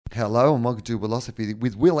Hello and welcome to Willosophy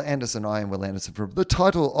with Will Anderson. I am Will Anderson. From the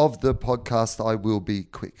title of the podcast, I will be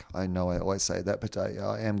quick. I know I always say that, but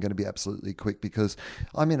I am going to be absolutely quick because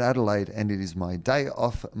I'm in Adelaide and it is my day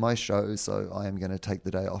off my show, so I am going to take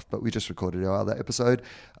the day off. But we just recorded our other episode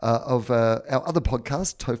of our other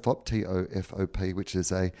podcast, TOFOP, T-O-F-O-P, which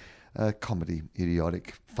is a comedy,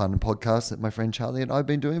 idiotic, fun podcast that my friend Charlie and I have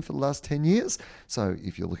been doing for the last 10 years. So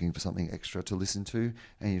if you're looking for something extra to listen to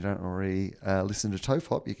and you don't already listen to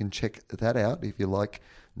TOFOP, you can check that out if you like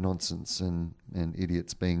nonsense and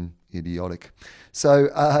idiots being idiotic. So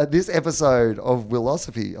this episode of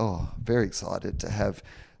Willosophy, very excited to have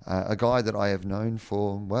a guy that I have known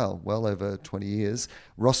for, well over 20 years,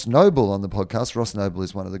 Ross Noble, on the podcast. Ross Noble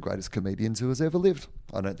is one of the greatest comedians who has ever lived.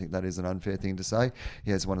 I don't think that is an unfair thing to say. He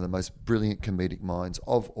has one of the most brilliant comedic minds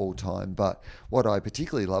of all time. But what I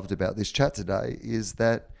particularly loved about this chat today is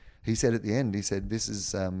that he said at the end, he said, this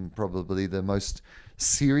is probably the most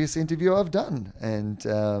serious interview I've done. And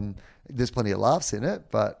there's plenty of laughs in it,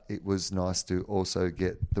 but it was nice to also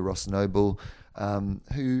get the Ross Noble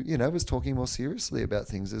who, was talking more seriously about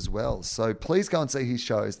things as well. So please go and see his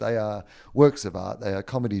shows. They are works of art. They are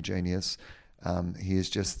comedy genius. He is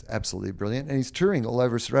just absolutely brilliant. And he's touring all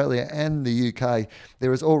over Australia and the UK.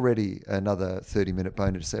 There is already another 30-minute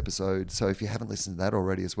bonus episode. So if you haven't listened to that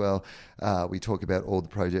already as well, we talk about all the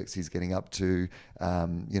projects he's getting up to,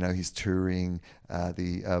 his touring,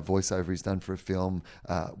 the voiceover he's done for a film.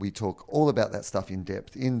 We talk all about that stuff in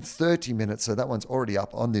depth in 30 minutes. So that one's already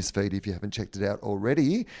up on this feed if you haven't checked it out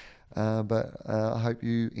already. But I hope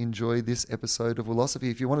you enjoy this episode of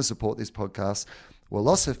Willosophy. If you want to support this podcast,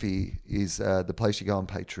 Willosophy is the place you go on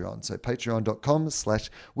Patreon. So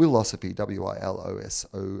patreon.com/Willosophy,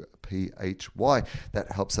 WILOSOPHY. That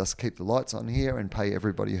helps us keep the lights on here and pay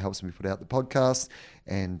everybody who helps me put out the podcast.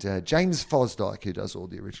 And James Fosdyke, who does all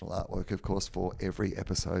the original artwork, of course, for every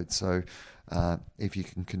episode. So if you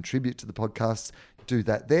can contribute to the podcast, do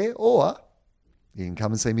that there, or you can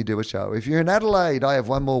come and see me do a show. If you're in Adelaide, I have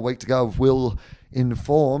one more week to go of Will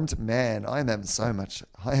Informed. Man, I am having so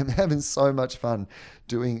much fun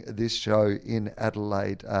doing this show in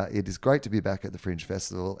Adelaide. It is great to be back at the Fringe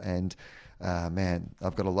Festival, and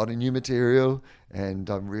I've got a lot of new material and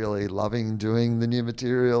I'm really loving doing the new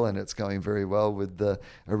material, and it's going very well with the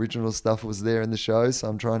original stuff was there in the show. So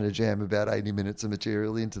I'm trying to jam about 80 minutes of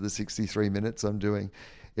material into the 63 minutes I'm doing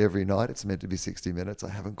every night. It's meant to be 60 minutes. I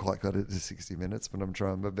haven't quite got it to 60 minutes, but I'm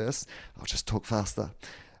trying my best. I'll just talk faster.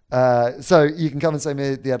 So you can come and see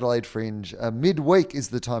me at the Adelaide Fringe. Midweek is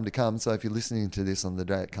the time to come. So if you're listening to this on the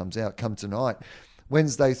day it comes out, come tonight.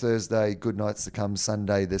 Wednesday, Thursday, good nights to come.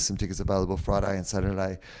 Sunday, there's some tickets available. Friday and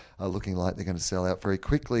Saturday are looking like they're going to sell out very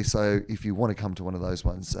quickly. So if you want to come to one of those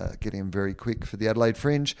ones, get in very quick for the Adelaide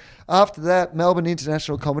Fringe. After that, Melbourne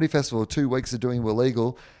International Comedy Festival, 2 weeks of doing Will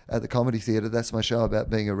Eagle at the Comedy Theatre. That's my show about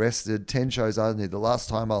being arrested. 10 shows only. The last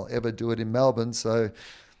time I'll ever do it in Melbourne. So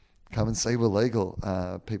come and see Will Eagle.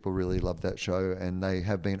 People really love that show and they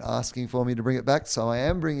have been asking for me to bring it back, so I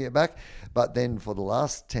am bringing it back. But then for the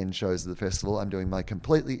last 10 shows of the festival, I'm doing my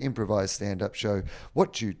completely improvised stand-up show,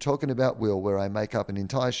 What You Talking About, Will, where I make up an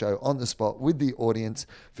entire show on the spot with the audience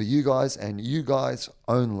for you guys and you guys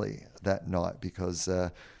only that night because...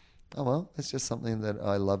 it's just something that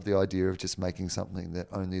I love, the idea of just making something that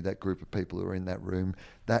only that group of people who are in that room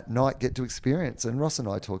that night get to experience. And Ross and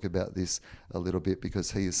I talk about this a little bit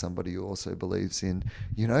because he is somebody who also believes in,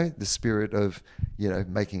 the spirit of,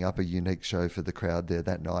 making up a unique show for the crowd there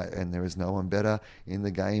that night. And there is no one better in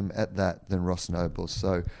the game at that than Ross Noble.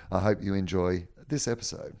 So I hope you enjoy this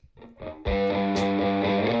episode.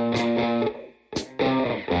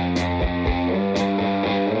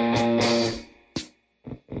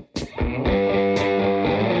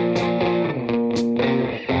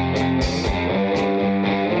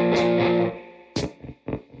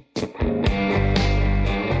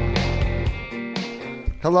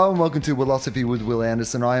 Hello and welcome to Willosophy with Will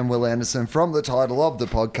Anderson. I am Will Anderson from the title of the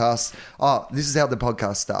podcast. This is how the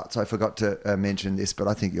podcast starts. I forgot to mention this, but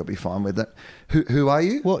I think you'll be fine with it. Who are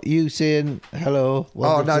you? What, you saying hello?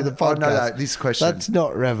 To the podcast? No, this question. That's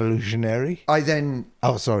not revolutionary. I then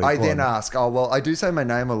ask, I do say my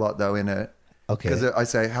name a lot though in it. Okay. Because I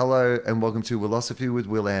say hello and welcome to Willosophy with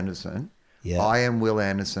Will Anderson. Yeah. I am Will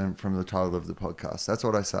Anderson from the title of the podcast. That's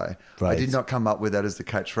what I say. Right. I did not come up with that as the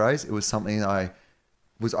catchphrase. It was something I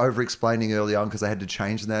was over-explaining early on because I had to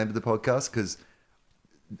change the name of the podcast because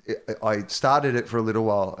I started it for a little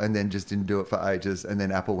while and then just didn't do it for ages. And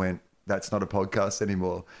then Apple went, that's not a podcast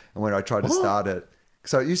anymore. And when I tried to start it,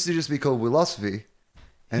 so it used to just be called Willosophy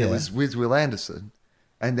and it was with Will Anderson.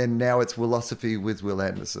 And then now it's Willosophy with Will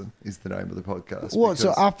Anderson is the name of the podcast. What?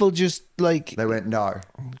 So Apple just like... They went, no.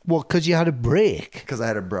 What, because you had a break? Because I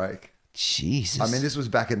had a break. Jesus. I mean, this was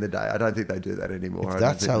back in the day. I don't think they do that anymore. If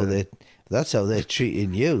that's how they're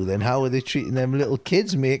treating you, then how are they treating them little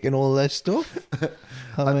kids making all their stuff?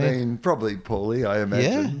 I mean, probably poorly, I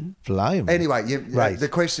imagine. Yeah, flying. Anyway, right. The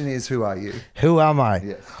question is, who are you? Who am I?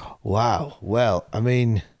 Yes. Wow. Well, I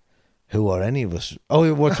mean... Who are any of us?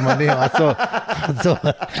 Oh, what's my name? I thought,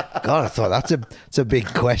 that's a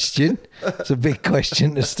big question. It's a big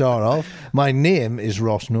question to start off. My name is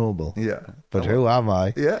Ross Noble. Yeah. But who am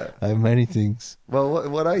I? Yeah. I'm many things. Well,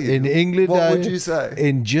 what are you? In England, what would you say?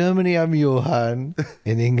 In Germany, I'm Johann.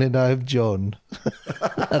 In England, I'm John.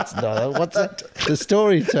 That's not. What's that? The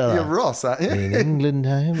storyteller. You're Ross, aren't you? In England,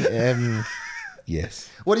 I'm. Yes.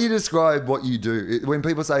 What do you describe what you do? When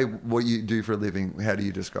people say what you do for a living, how do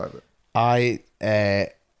you describe it?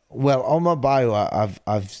 Well, on my bio, I've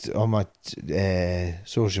on my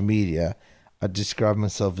social media, I describe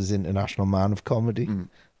myself as international man of comedy,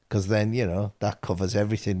 because then that covers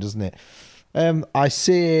everything, doesn't it? I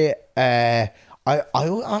say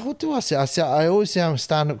what do I say? I always say I'm a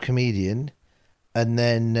stand-up comedian, and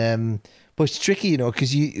then but it's tricky,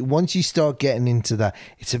 because once you start getting into that,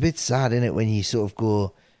 it's a bit sad, isn't it, when you sort of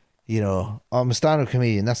go, I'm a stand-up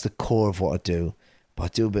comedian. That's the core of what I do. But I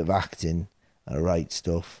do a bit of acting, and I write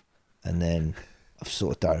stuff, and then I've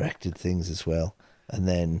sort of directed things as well. And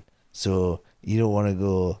then, so you don't want to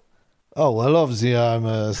go, oh, well, obviously I'm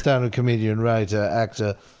a stand-up comedian, writer,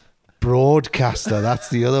 actor, broadcaster. That's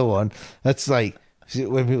the other one. That's like,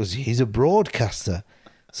 when people say, he's a broadcaster.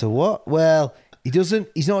 So what? Well,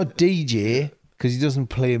 he's not a DJ because he doesn't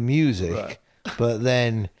play music, right. But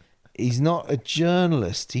then he's not a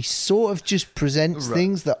journalist. He sort of just presents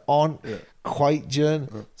things that aren't... Yeah. Quite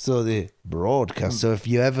journal, so the broadcast. So if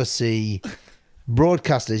you ever see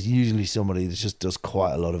broadcaster, is usually somebody that just does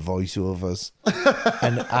quite a lot of voiceovers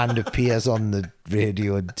and appears on the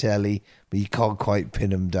radio and telly, but you can't quite pin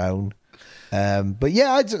them down. But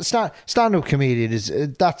yeah, stand-up comedian is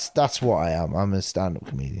that's what I am. I'm a stand-up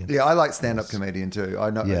comedian. Yeah, I like stand-up comedian too. I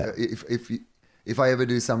know if I ever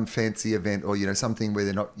do some fancy event or something where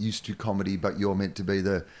they're not used to comedy, but you're meant to be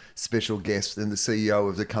the special guest, and the CEO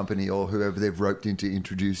of the company or whoever they've roped into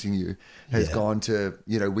introducing you has gone to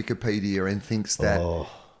Wikipedia and thinks that a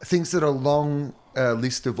long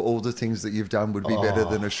list of all the things that you've done would be better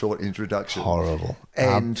than a short introduction. Horrible,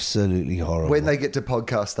 and absolutely horrible. When they get to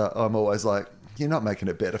podcast, I'm always like, you're not making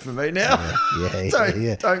it better for me now.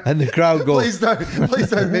 Yeah. Don't, and the crowd goes, please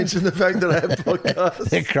don't mention the fact that I have podcasts.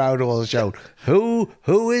 The crowd will shout, who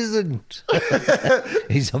isn't?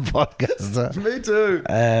 He's a podcaster. Me too.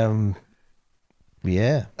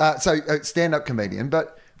 Yeah. So stand-up comedian,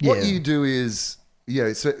 but what you do is,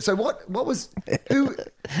 so what was, who?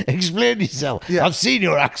 Explain yourself. Yeah. I've seen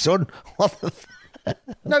your accent. What the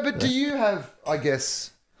No, but do you have, I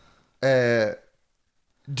guess, do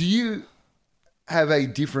you have a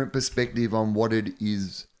different perspective on what it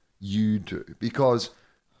is you do? Because,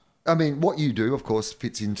 I mean, what you do, of course,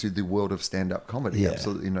 fits into the world of stand-up comedy,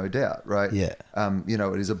 absolutely no doubt, right? Yeah.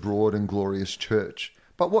 It is a broad and glorious church.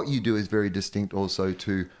 But what you do is very distinct also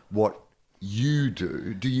to what you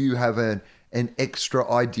do. Do you have an extra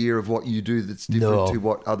idea of what you do that's different to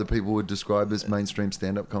what other people would describe as mainstream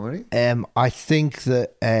stand-up comedy? I think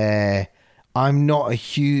that I'm not a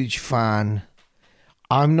huge fan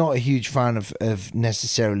of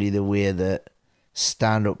necessarily the way that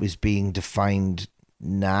stand-up is being defined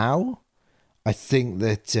now. I think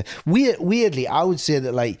that weirdly, I would say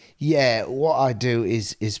that what I do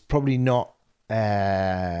is probably not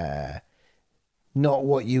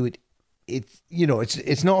what you would.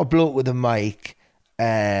 It's not a bloke with a mic.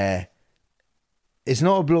 It's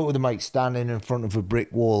not a bloke with a mic standing in front of a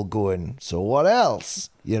brick wall going, so what else?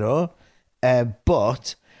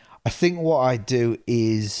 But I think what I do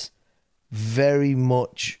is very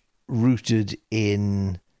much rooted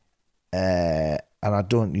in, and I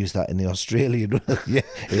don't use that in the Australian. Yeah,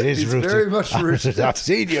 it is it's rooted. Very much rooted. I've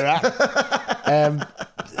seen your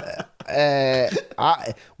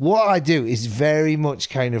what I do is very much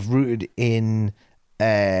kind of rooted in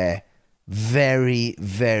very,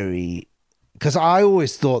 very. Because I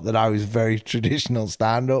always thought that I was very traditional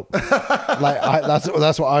stand-up.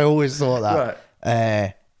 That's what I always thought that.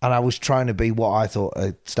 Right. And I was trying to be what I thought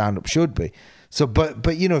a stand-up should be. So, but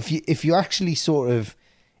if you actually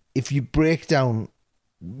if you break down,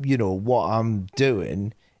 what I'm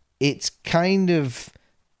doing, it's kind of,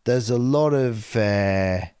 there's a lot of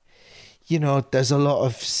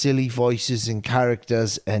silly voices and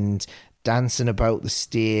characters and dancing about the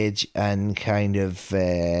stage and kind of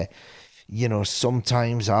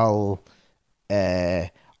sometimes I'll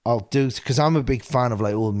do, because I'm a big fan of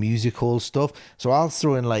like old music hall stuff. So I'll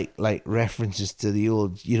throw in like references to the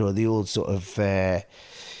old, the old sort of,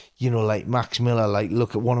 like Max Miller. Like,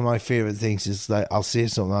 look at one of my favorite things is like I'll say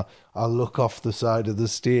something, I'll look off the side of the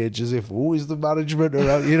stage as if, oh, is the management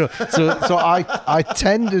around? So I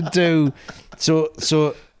tend to do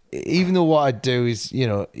so. Even though what I do is,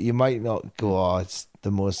 you might not go, oh, it's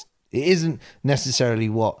the most. It isn't necessarily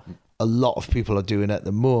what a lot of people are doing at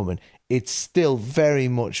the moment. It's still very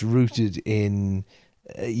much rooted in,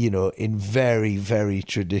 in very, very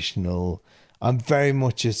traditional. I'm very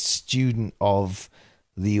much a student of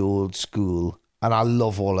the old school, and I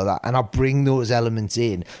love all of that. And I bring those elements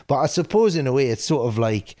in. But I suppose in a way it's sort of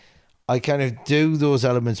like I kind of do those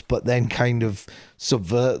elements, but then kind of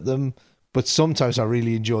subvert them. But sometimes I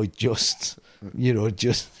really enjoy just doing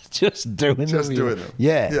them. Doing them.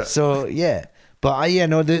 Yeah. So, yeah. But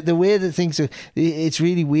the way that things are, it's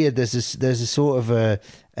really weird. There's a sort of a,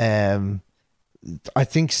 I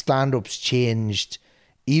think stand-up's changed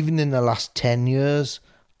even in the last 10 years.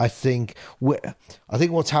 I think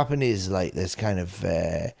what's happened is like there's kind of,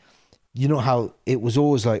 how it was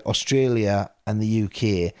always like Australia and the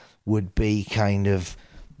UK would be kind of,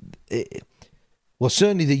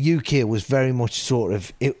 certainly the UK was very much sort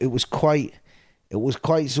of, it was quite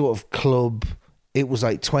sort of club. It was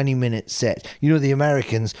like 20-minute set. The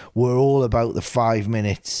Americans were all about the 5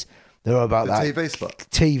 minutes. They were about that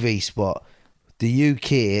TV spot. The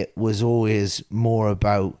UK was always more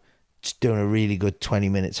about just doing a really good 20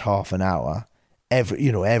 minutes, half an hour.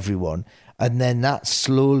 Everyone. And then that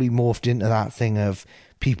slowly morphed into that thing of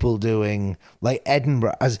people doing like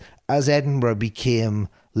Edinburgh. As Edinburgh became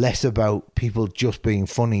less about people just being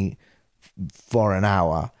funny for an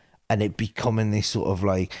hour, and it becoming this sort of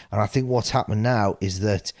like, and I think what's happened now is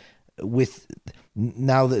that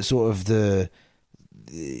now that sort of the,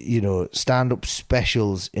 stand-up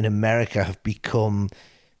specials in America have become,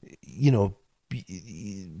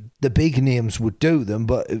 the big names would do them,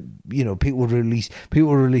 but people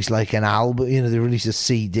release like an album, they release a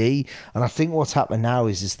CD, and I think what's happened now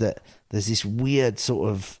is that there's this weird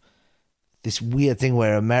thing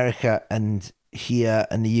where America and here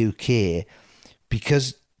and the UK,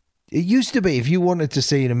 because it used to be if you wanted to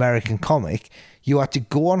see an American comic, you had to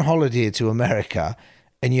go on holiday to America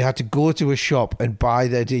and you had to go to a shop and buy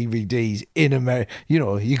their DVDs in America.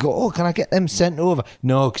 You go, oh, can I get them sent over?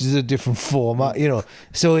 No, because it's a different format,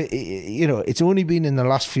 So, it's only been in the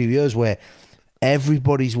last few years where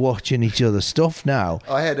everybody's watching each other's stuff now.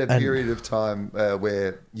 I had a period of time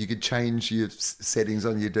where you could change your settings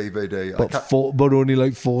on your DVD. But only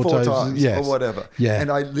like four times. Yes. Or whatever. Yeah. And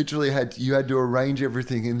I literally you had to arrange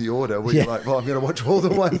everything in the order where you're like, well, I'm going to watch all the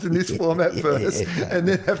ones in this format first and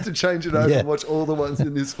then have to change it over and watch all the ones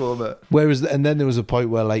in this format. And then there was a point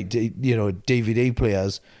where like, DVD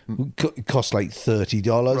players cost like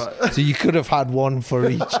 $30. Right. So you could have had one for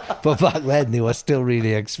each. But back then they were still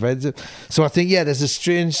really expensive. So I think, there's a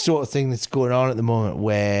strange sort of thing that's going on at the moment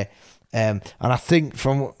where, and I think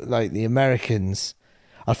from like the Americans'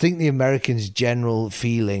 general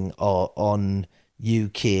feeling on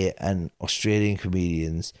UK and Australian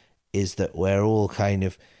comedians is that we're all kind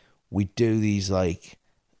of, we do these like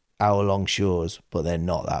hour-long shows, but they're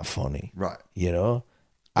not that funny. Right.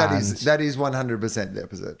 That is 100% their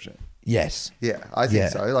perception. Yes. Yeah, I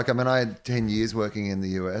think so. Like, I mean, I had 10 years working in the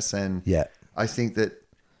US, and I think that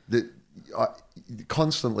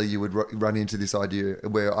constantly you would run into this idea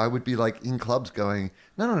where I would be like in clubs going,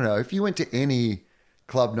 no. If you went to any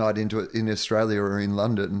club night in Australia or in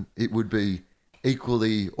London, it would be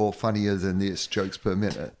equally or funnier than this, jokes per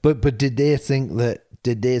minute. But did they think that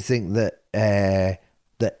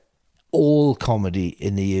that all comedy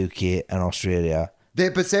in the UK and Australia,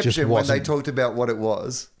 their perception when they talked about what it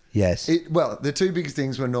was? Yes. The two biggest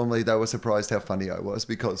things were normally they were surprised how funny I was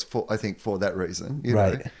because I think for that reason,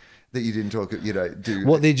 right. That you didn't talk,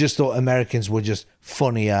 they just thought Americans were just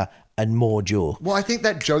funnier and more joke. Well, I think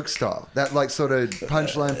that joke style, that like sort of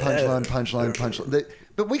punchline.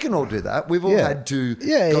 But we can all do that. We've all had to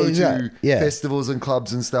go to festivals and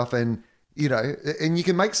clubs and stuff, and and you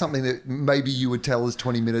can make something that maybe you would tell as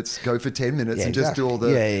 20 minutes, go for 10 minutes, and just do all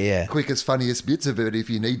the quickest, funniest bits of it if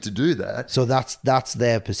you need to do that. So that's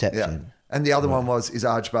their perception. Yeah. And the other one was, is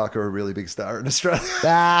Arj Barker a really big star in Australia?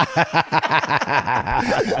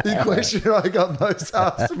 The question I got most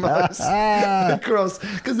asked across,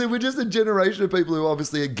 because there were just a generation of people who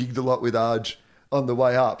obviously had gigged a lot with Arj on the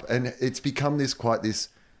way up, and it's become this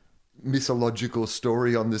mythological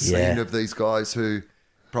story on the scene of these guys who,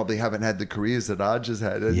 probably haven't had the careers that Arj has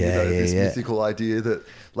had. And, this mythical idea that,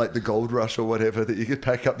 like the gold rush or whatever, that you could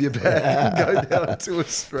pack up your bag and go down to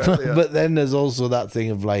Australia. But then there's also that thing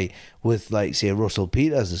of like, with like, say, Russell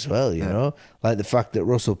Peters as well, you know? Like the fact that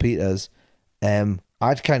Russell Peters,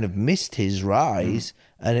 I'd kind of missed his rise.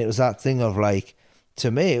 And it was that thing of like,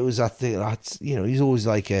 to me, it was that thing, you know, he's always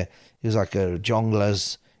like he was like a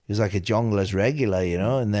jongler's regular, you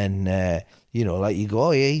know? And then, you know, like you go,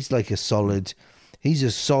 oh yeah, he's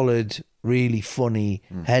a solid, really funny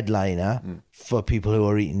headliner for people who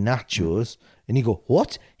are eating nachos. And you go,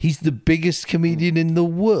 what? He's the biggest comedian in the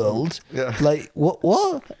world? Yeah. Like,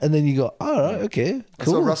 what? And then you go, all right, okay,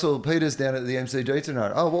 cool. I saw Russell Peters down at the MCG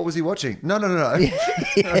tonight. Oh, what was he watching? No.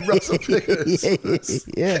 Russell Peters.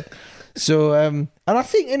 Yeah. So, and I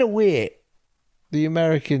think in a way, the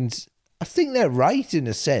Americans, I think they're right in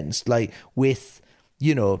a sense, like with,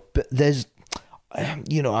 you know, but there's,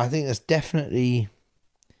 you know, I think there's definitely,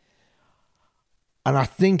 and I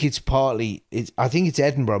think it's partly, I think it's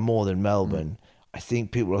Edinburgh more than Melbourne. I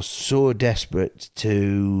think people are so desperate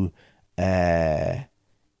to,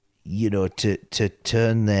 you know, to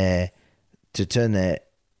turn their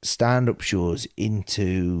stand-up shows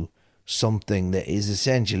into something that is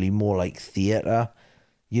essentially more like theatre,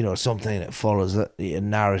 you know, something that follows a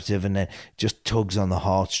narrative and then just tugs on the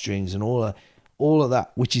heartstrings and all of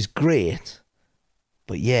that, which is great.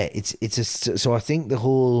 But yeah, so I think the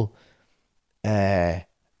whole, and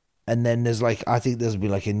then there's like, I think there's be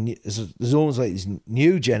like there's almost like this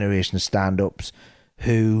new generation of stand-ups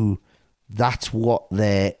who that's what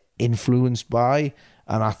they're influenced by,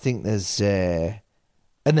 and I think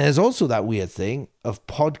and there's also that weird thing of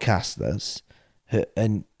podcasters,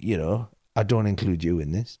 and you know, I don't include you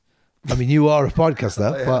in this. I mean, you are a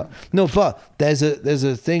podcaster, but there's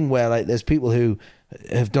a thing where like there's people who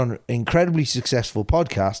have done incredibly successful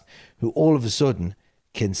podcasts who all of a sudden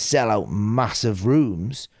can sell out massive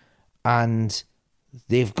rooms, and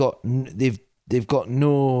they've got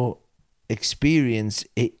no experience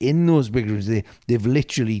in those big rooms. They've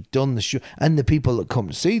literally done the show, and the people that come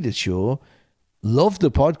to see the show love the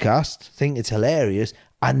podcast, think it's hilarious,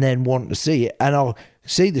 and then want to see it, and I'll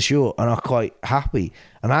see the show and are quite happy.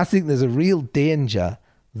 And I think there's a real danger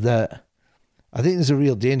that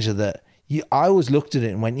I always looked at it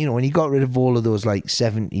and went, you know, when you got rid of all of those like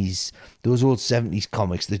 70s, those old 70s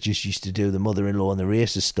comics that just used to do the mother-in-law and the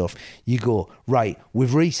racist stuff, you go, right,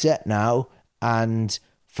 we've reset now, and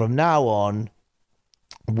from now on,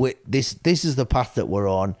 this is the path that we're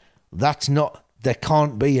on. There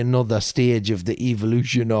can't be another stage of the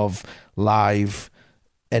evolution of live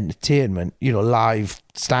entertainment, you know, live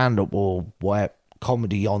stand-up or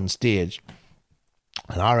comedy on stage.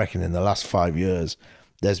 And I reckon in the last 5 years,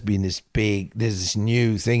 there's been there's this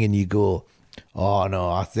new thing, and you go, oh no,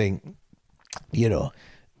 I think, you know,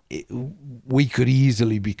 we could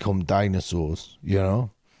easily become dinosaurs, you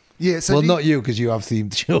know? Yeah, so well, not you, because you have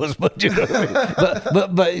themed shows, but you know what I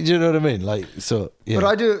mean. But you know what I mean, like, so. Yeah. But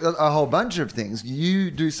I do a whole bunch of things.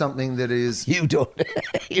 You do something that is you don't.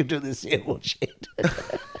 You do the same old shit.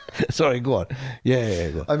 Sorry, go on.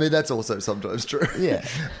 Yeah, go on. I mean, that's also sometimes true. Yeah.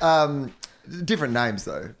 Different names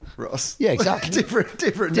though, Ross. Yeah, exactly.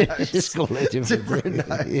 different names. Just call it different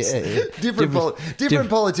names. Yeah. Different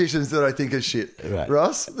politicians that I think are shit. Right.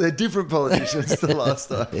 Ross, they're different politicians the last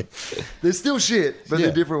time. They're still shit, but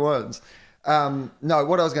they're different ones. No,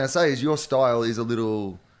 what I was going to say is your style is a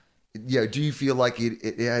little, you know, do you feel like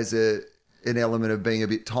it has an element of being a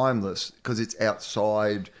bit timeless because it's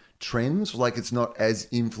outside trends, like it's not as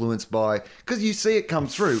influenced by, because you see it come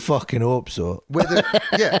through. Fucking hope so. Whether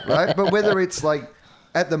right, but whether it's like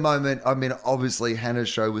at the moment, I mean, obviously Hannah's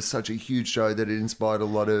show was such a huge show that it inspired a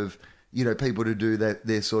lot of, you know, people to do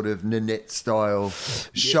their sort of Nanette style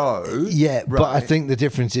show. Yeah, right? But I think the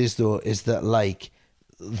difference is though is that like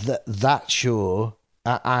that show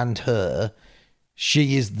and her,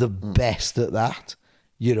 she is the best at that,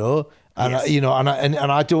 you know. And yes. you know, and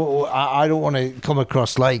I don't want to come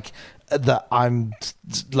across like that I'm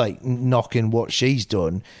like knocking what she's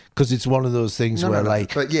done, because it's one of those things where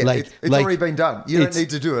like, but yeah, like, it's already been done. You don't need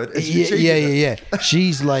to do it. Yeah.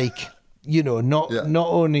 She's like, you know, not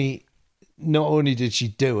only did she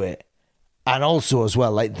do it, and also as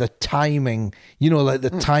well, like the timing, you know, like the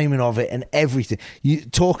timing of it and everything. You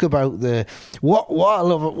talk about what I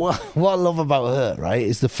love about her, right,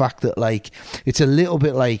 is the fact that like it's a little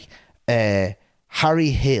bit like Harry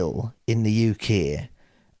Hill in the UK,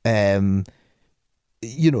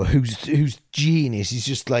 you know, who's genius. He's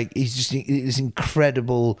just this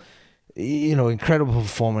incredible, you know, incredible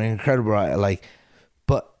performer, incredible writer. Like,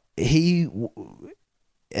 but he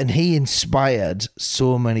inspired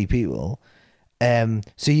so many people,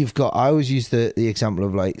 So you've got, I always use the example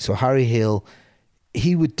of like, so Harry Hill,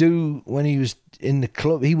 he would do, when he was in the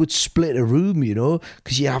club, he would split a room, you know,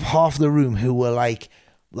 because you have half the room who were like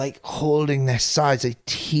holding their sides, like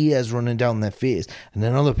tears running down their face, and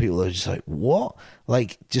then other people are just like, what?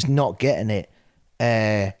 Like, just not getting it.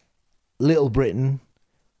 Little Britain,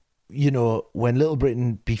 you know, when Little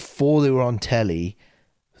Britain, before they were on telly,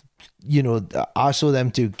 you know, I saw them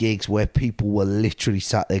do gigs where people were literally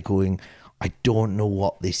sat there going, I don't know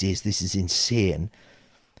what this is. This is insane.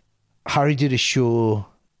 Harry did a show,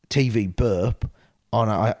 TV Burp, on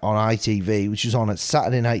ITV, which was on at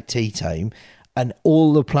Saturday night tea time, and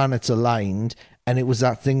all the planets aligned, and it was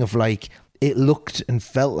that thing of like, it looked and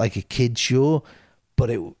felt like a kid show, but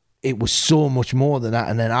it was so much more than that,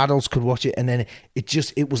 and then adults could watch it, and then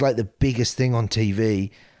it was like the biggest thing on TV.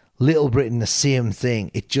 Little Britain, the same thing.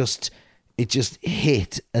 It just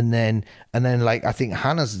hit, and then like, I think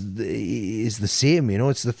Hannah's is the same, you know.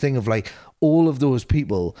 It's the thing of like, all of those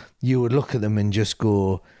people, you would look at them and just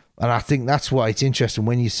go, and I think that's why it's interesting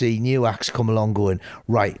when you see new acts come along going,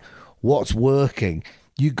 right, what's working?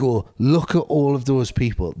 You go, look at all of those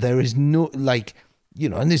people. There is no, like, you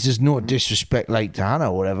know, and this is no disrespect like to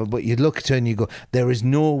Hannah or whatever, but you look at her and you go, there is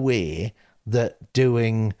no way that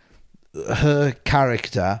doing her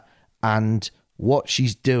character and what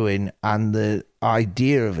she's doing and the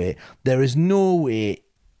idea of it, there is no way,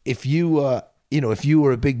 if you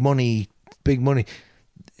were a big money,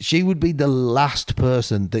 she would be the last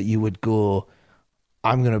person that you would go,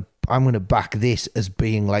 I'm gonna back this as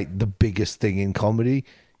being like the biggest thing in comedy.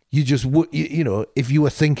 You just would, you know, if you were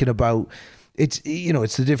thinking about, it's, you know,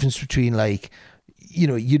 it's the difference between like, you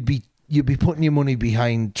know, you'd be putting your money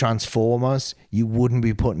behind Transformers. You wouldn't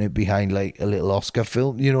be putting it behind like a little Oscar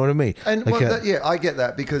film. You know what I mean? And like yeah, I get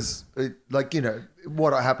that, because like, you know,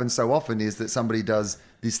 what happens so often is that somebody does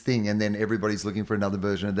this thing and then everybody's looking for another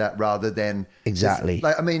version of that, rather than exactly.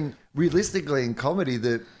 Like, I mean, realistically in comedy,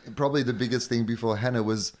 probably the biggest thing before Hannah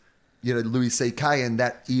was, you know, Louis C.K. and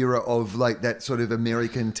that era of like that sort of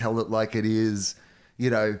American tell it like it is,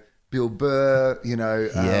 you know, Bill Burr, you know,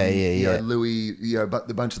 you know, Louis, you know, but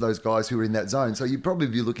the bunch of those guys who are in that zone. So you'd probably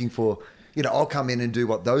be looking for, you know, I'll come in and do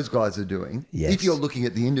what those guys are doing. Yes. If you're looking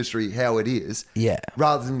at the industry, how it is. Yeah.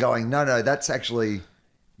 Rather than going, no, that's actually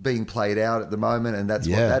being played out at the moment, and that's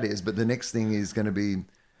what that is. But the next thing is going to be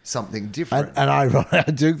something different. And I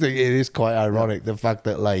do think it is quite ironic, the fact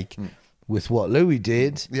that like with what Louis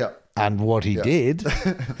did. Yeah. And what he did,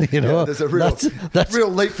 you know, there's a real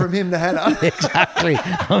leap from him to Hannah. Exactly.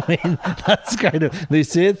 I mean, that's kind of, they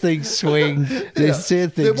say things swing. They say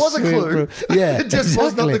things. There was a clue. It just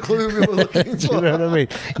was not the clue we were looking for. Do you know what I mean?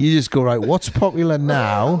 You just go, right, what's popular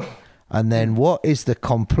now? And then what is the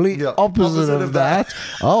complete opposite of that?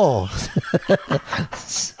 Oh,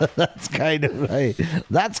 so that's kind of right.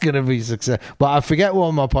 That's going to be success. But I forget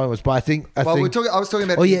what my point was. But I think I was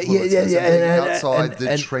talking about outside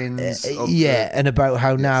the trends. And about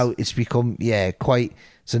how now it's become quite.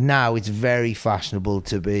 So now it's very fashionable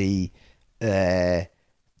to be to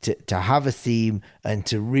have a theme and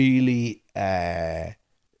to really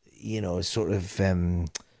you know, sort of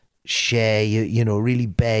share your, you know, really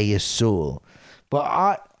bare your soul.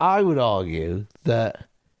 But I would argue that,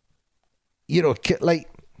 you know, like,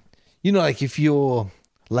 you know, like if you're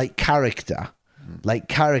like character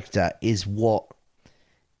is what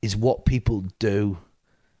people do.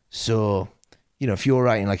 So, you know, if you're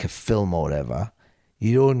writing like a film or whatever,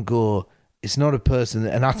 you don't go, it's not a person.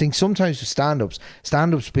 And I think sometimes with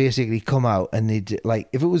stand-ups basically come out and they like,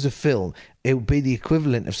 if it was a film, it would be the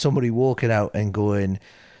equivalent of somebody walking out and going,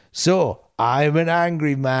 so I'm an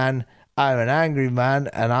angry man, and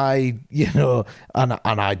I, you know, and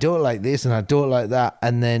I don't like this and I don't like that,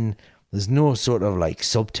 and then there's no sort of like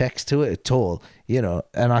subtext to it at all, you know.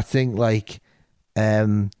 And I think like,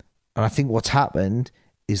 and I think what's happened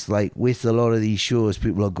is like with a lot of these shows,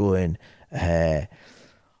 people are going, I'm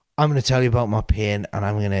going to tell you about my pain, and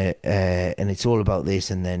I'm going to, and it's all about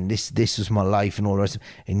this, and then this was my life and all the rest of it,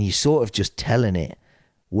 and you're sort of just telling it.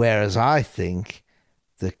 Whereas I think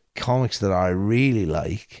the comics that I really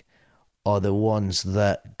like are the ones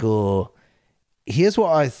that go, here's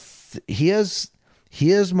what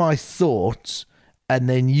here's my thoughts, and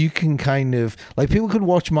then you can kind of, like, people could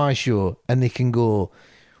watch my show and they can go,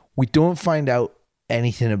 we don't find out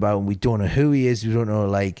anything about him, we don't know who he is, we don't know,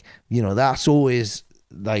 like, you know, that's always,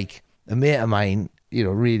 like, a mate of mine, you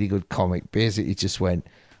know, really good comic, basically just went,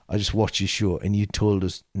 I just watched your show and you told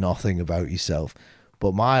us nothing about yourself.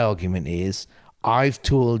 But my argument is, I've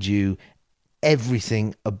told you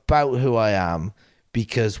everything about who I am,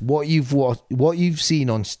 because what you've seen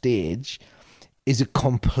on stage is a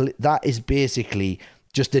complete. That is basically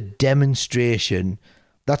just a demonstration.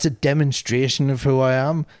 That's a demonstration of who I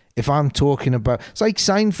am. If I'm talking about, it's like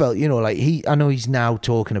Seinfeld, you know, like I know he's now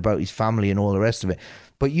talking about his family and all the rest of it,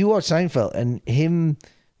 but you watch Seinfeld and him,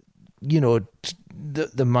 you know,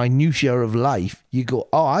 the minutiae of life, you go,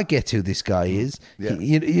 oh, I get who this guy is. Yeah.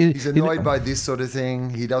 He's annoyed by this sort of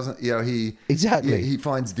thing. He doesn't, you know, exactly. He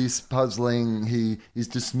finds this puzzling. He is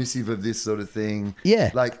dismissive of this sort of thing.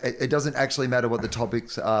 Yeah. Like, it doesn't actually matter what the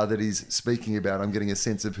topics are that he's speaking about. I'm getting a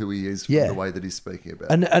sense of who he is from the way that he's speaking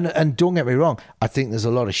about. And don't get me wrong, I think there's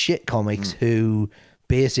a lot of shit comics who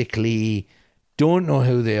basically don't know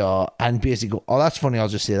who they are and basically go, oh, that's funny, I'll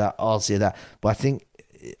just say that, I'll say that. But I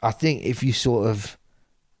think if you sort of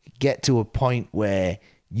get to a point where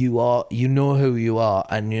you know who you are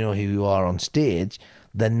and you know who you are on stage,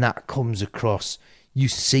 then that comes across. You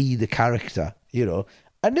see the character, you know.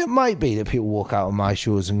 And it might be that people walk out of my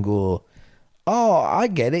shows and go, oh, I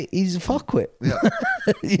get it, he's a fuckwit. Yeah.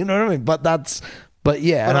 You know what I mean? But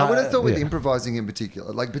yeah. But I would have thought with improvising in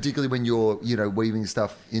particular, like particularly when you're, you know, weaving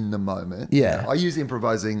stuff in the moment. Yeah. You know, I use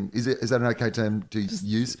improvising. Is that an okay term to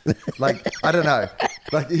use? Like, I don't know.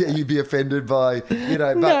 Like, you'd be offended by, you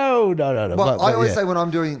know. But, no. Well, I always say when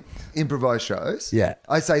I'm doing improvised shows,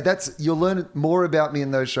 I say you'll learn more about me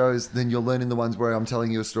in those shows than you'll learn in the ones where I'm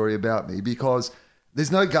telling you a story about me, because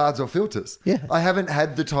there's no guards or filters. Yeah. I haven't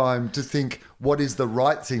had the time to think what is the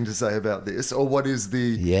right thing to say about this, or what is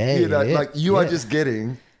the, like you are just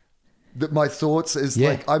getting that my thoughts is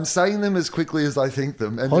like, I'm saying them as quickly as I think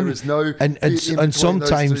them, and there is no, and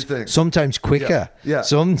sometimes quicker. Yeah.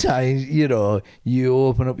 Sometimes, you know, you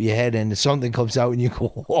open up your head and something comes out and you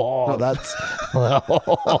go, oh, that's,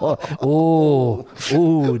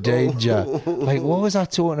 oh, danger. Like, what was I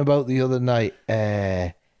talking about the other night?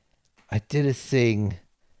 I did a thing.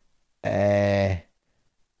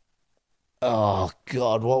 Oh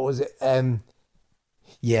God, what was it?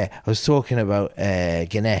 Yeah, I was talking about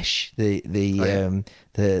Ganesh, the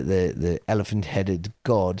elephant-headed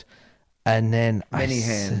god, and then many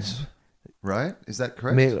hands. Right? Is that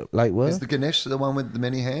correct? Like what? Is the Ganesh the one with the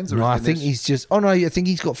many hands? Or no, is I Ganesh... think he's just. Oh no, I think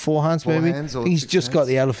he's got 4 hands. Maybe. Hands or he's just got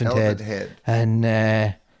the elephant head. And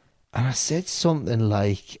I said something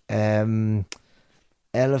like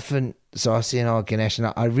elephant. So I was saying, oh, Ganesh,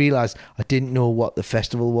 and I realised I didn't know what the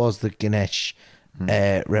festival was that Ganesh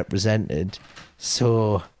represented.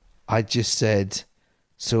 So I just said,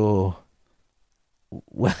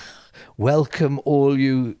 welcome all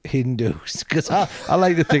you Hindus, because I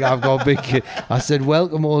like to think I've got a big. I said,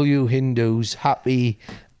 welcome all you Hindus, happy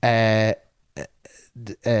elephant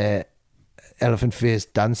face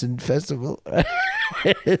dancing festival.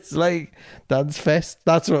 It's like dance fest.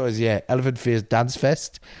 That's what it was. Yeah, elephant face dance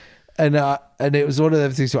fest. And it was one of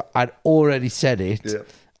them things where I'd already said it,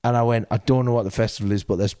 and I went, I don't know what the festival is,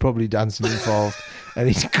 but there's probably dancing involved, and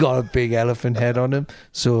he's got a big elephant head on him,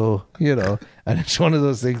 so, you know, and it's one of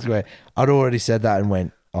those things where I'd already said that and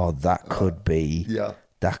went, oh, that could be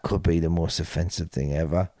the most offensive thing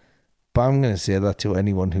ever. But I'm going to say that to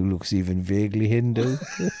anyone who looks even vaguely Hindu.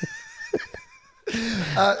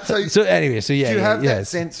 So anyway, so yeah. Do you have that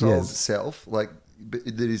sense of self, like,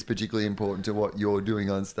 that is particularly important to what you're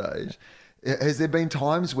doing on stage? Has there been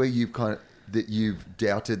times where you've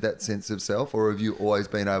doubted that sense of self, or have you always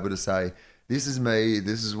been able to say, this is me,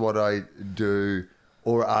 this is what I do?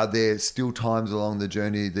 Or are there still times along the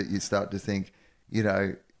journey that you start to think, you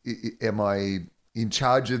know, am I in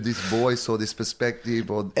charge of this voice or this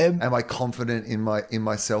perspective, or am I confident in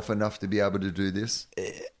myself enough to be able to do this?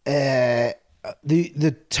 The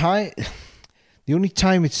only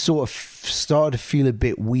time it sort of started to feel a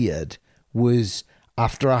bit weird was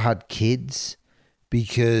after I had kids,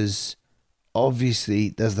 because obviously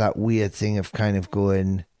there's that weird thing of kind of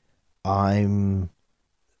going, I'm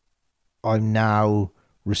now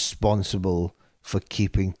responsible for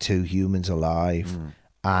keeping 2 humans alive,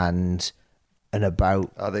 and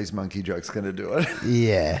about, are these monkey jokes going to do it?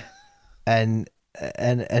 Yeah, and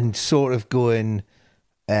sort of going,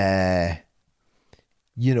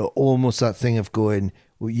 you know, almost that thing of going,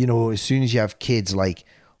 you know, as soon as you have kids, like,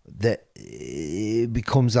 that it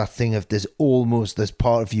becomes that thing of there's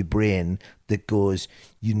part of your brain that goes,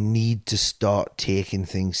 you need to start taking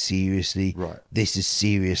things seriously. Right. This is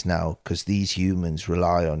serious now because these humans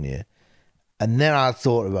rely on you. And then I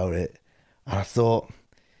thought about it, and I thought,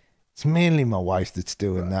 it's mainly my wife that's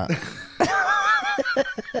doing that.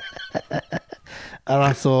 And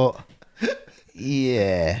I thought,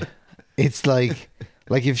 yeah, it's like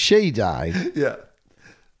if she died,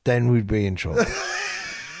 then we'd be in trouble.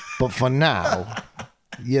 But for now,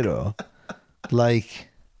 you know, like,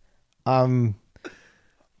 I'm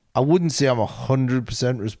I wouldn't say I'm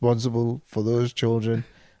 100% responsible for those children.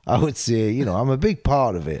 I would say, you know, I'm a big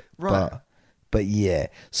part of it. Right. But yeah,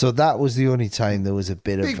 so that was the only time there was a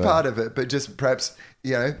bit Big of part of it, but just perhaps,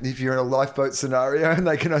 you know, if you're in a lifeboat scenario and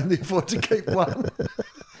they can only afford to keep one.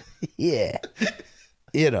 Yeah,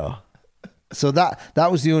 you know. So that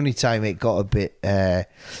was the only time it got a bit.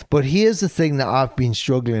 But here's the thing that I've been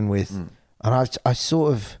struggling with, and I've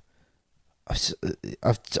sort of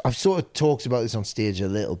talked about this on stage a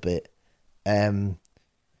little bit.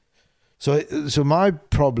 So my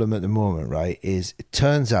problem at the moment, right, is it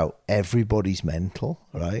turns out everybody's mental,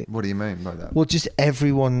 right? What do you mean by that? Well, just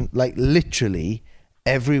everyone, like literally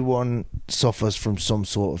everyone suffers from some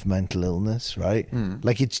sort of mental illness, right?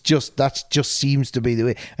 Like that just seems to be the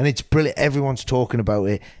way, and it's brilliant. Everyone's talking about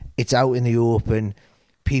it. It's out in the open.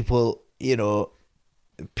 People, you know,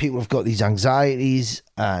 people have got these anxieties,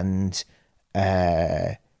 and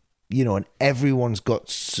you know, and everyone's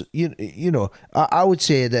got, you know, I would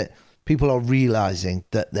say that people are realizing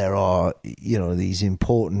that there are, you know, these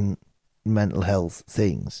important mental health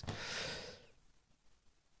things.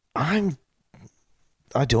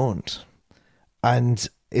 I don't. And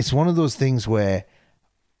it's one of those things where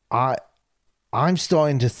I'm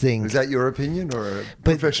starting to think. Is that your opinion or a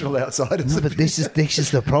professional outsider's no, but opinion? this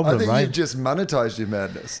is the problem, I think right? you've just monetized your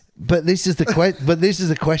madness. But this is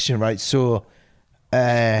the question, right? So,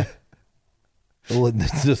 and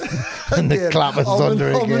the clapper's thunder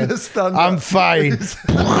again. Ominous thunder. I'm fine.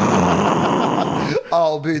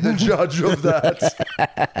 I'll be the judge of that.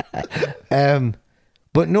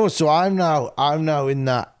 But no, so I'm now in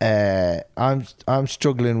that. I'm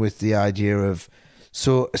struggling with the idea of,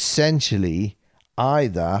 so essentially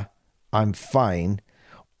either I'm fine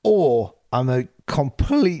or I'm a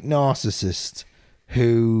complete narcissist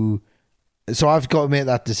who. So I've got to make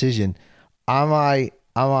that decision. Am I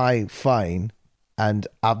fine and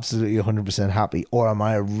absolutely 100% happy, or am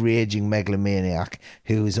I a raging megalomaniac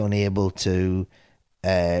who is unable to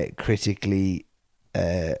critically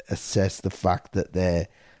assess the fact that they're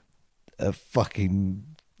a fucking.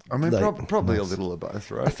 I mean, like, probably a little of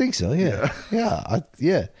both, right? I think so. Yeah,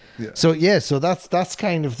 yeah. So that's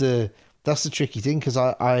kind of that's the tricky thing, because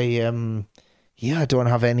I don't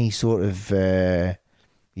have any sort of I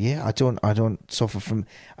don't suffer from.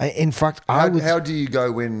 In fact, How do you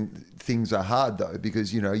go when things are hard though?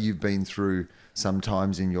 Because, you know, you've been through some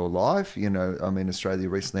times in your life. You know, I mean, Australia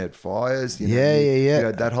recently had fires. You know, you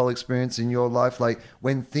had that whole experience in your life. Like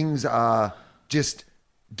when things are just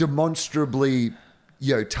demonstrably,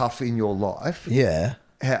 you know, tough in your life. Yeah.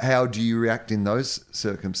 How do you react in those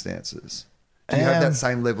circumstances? Do you have that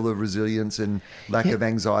same level of resilience and lack of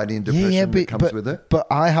anxiety and depression that comes with it? But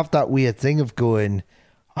I have that weird thing of going,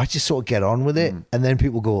 I just sort of get on with it, and then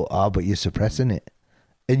people go, but you're suppressing it.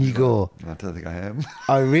 And you go, I don't think I am.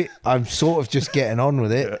 I'm sort of just getting on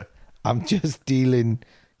with it. Yeah. I'm just dealing,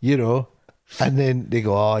 you know. And then they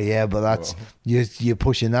go, oh yeah, but that's you're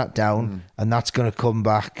pushing that down, and that's going to come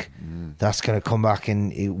back. That's going to come back,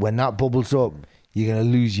 and when that bubbles up, you're going to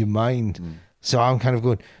lose your mind. So I'm kind of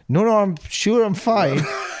going, no, I'm sure I'm fine.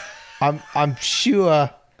 I'm sure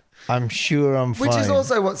I'm fine. Which is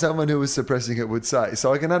also what someone who was suppressing it would say.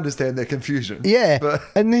 So I can understand their confusion. Yeah.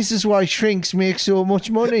 And this is why shrinks make so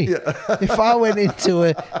much money. Yeah. If I went into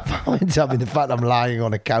I mean, the fact I'm lying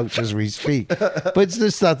on a couch as we speak. But it's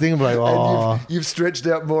just that thing of like, and you've stretched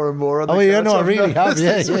out more and more on the couch. Yeah, no, I really have.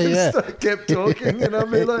 Yeah. Kept talking, and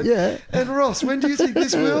I've been like, and Ross, when do you think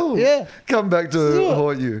this will come back to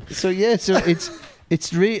haunt you? So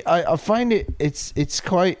it's really, I find it's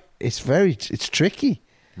tricky.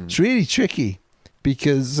 It's really tricky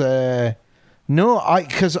because I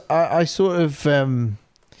sort of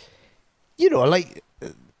you know, like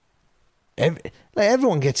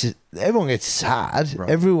everyone gets it. Everyone gets sad. Right.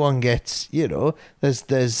 Everyone gets, you know.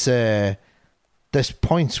 There's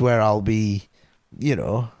points where I'll be, you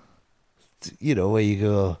know, where you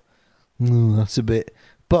go, that's a bit.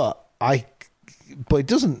 But it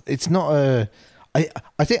doesn't. It's not a.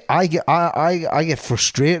 I think I get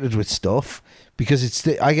frustrated with stuff. Because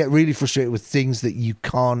I get really frustrated with things that you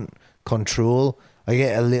can't control. I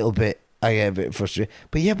get a bit frustrated.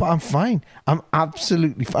 But I'm fine. I'm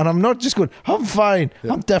absolutely fine. And I'm not just going, I'm fine.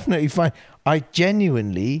 Yeah. I'm definitely fine. I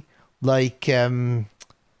genuinely, like, and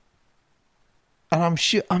I'm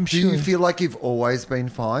sure. Do you feel like you've always been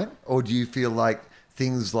fine? Or do you feel like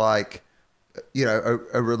things like, you know,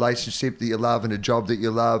 a relationship that you love and a job that you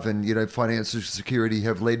love and, you know, financial security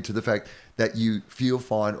have led to the fact that you feel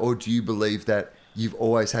fine? Or do you believe that you've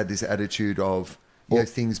always had this attitude of, you know,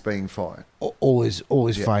 things being fine? Always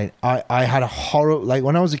fine. I had a horror, like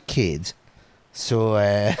when I was a kid, So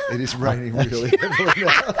It is raining really heavily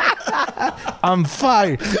now. I'm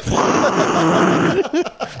fine.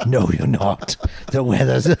 No, you're not. The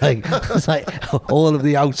weather's like, it's like all of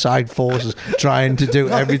the outside forces trying to do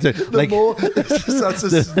everything. The Like more starts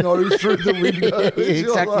to snow through the window.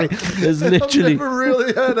 exactly. Like, There's literally I've never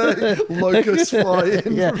really had a locust fly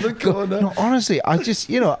in Yeah. from the corner. No, honestly, I'm just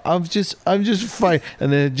fine,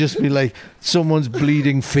 and then it'd just be like someone's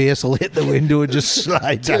bleeding face will hit the window and just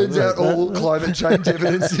slide down. Turns out like that. all climate change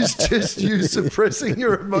evidence is just you suppressing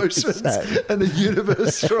your emotions and the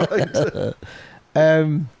universe trying to.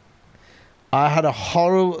 I had a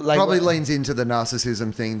horrible like Probably leans into the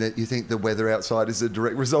narcissism thing that you think the weather outside is a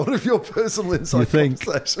direct result of your personal inside You think?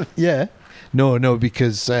 conversation. Yeah, no,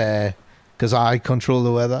 because I control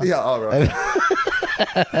the weather. Yeah, all right.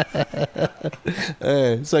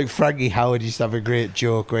 It's like Frankie Howard used to have a great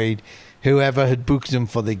joke where whoever had booked him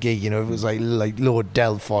for the gig, it was like Lord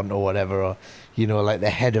Delfont or whatever, or like the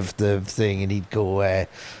head of the thing, and he'd go,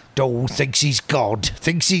 "Oh, thinks he's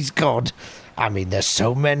God. I mean, there's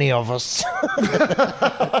so many of us."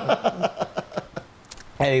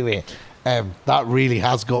 Anyway, that really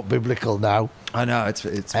has got biblical now. I know, it's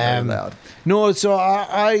very loud. No, so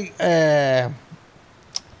I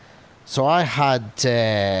had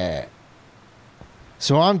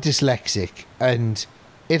so I'm dyslexic, and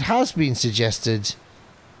it has been suggested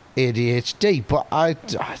ADHD, but I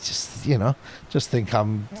just just think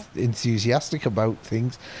I'm enthusiastic about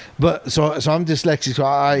things. But so I'm dyslexic. So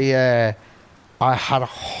I had a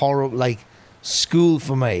horrible school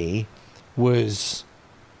for me was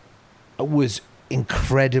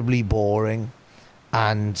incredibly boring,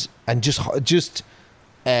 and just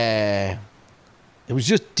it was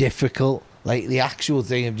just difficult. Like the actual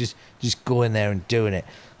thing of just going there and doing it.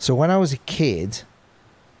 So when I was a kid,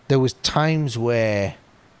 there was times where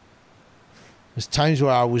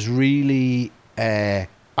I was really I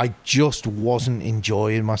just wasn't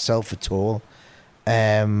enjoying myself at all,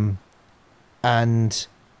 and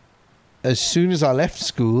as soon as I left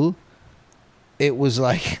school, it was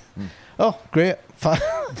like, oh great,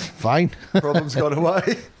 fine, Problems gone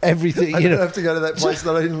away. Everything, I don't have to go to that place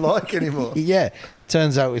that I didn't like anymore. Yeah,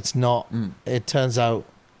 turns out it's not. It turns out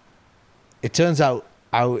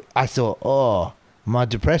I thought, oh, am I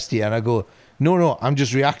depressed here? And I go, no, I'm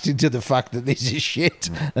just reacting to the fact that this is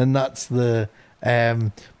shit. And that's the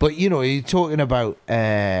but you're talking about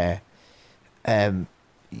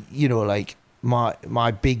like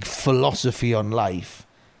my big philosophy on life.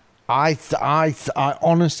 I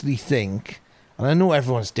honestly think, and I know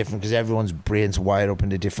everyone's different because everyone's brain's wired up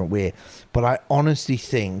in a different way, but I honestly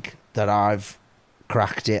think that I've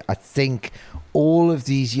cracked it. I think all of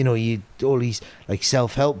these, all these like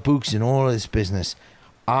self-help books and all of this business,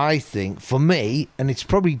 I think for me, and it's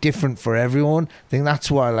probably different for everyone, I think that's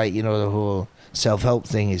why the whole self-help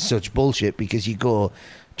thing is such bullshit, because you go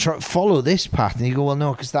follow this path and you go, well,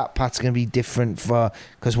 no, because that path's going to be different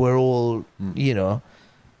because we're all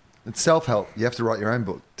It's self-help. You have to write your own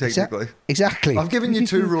book, technically. Exactly. I've given you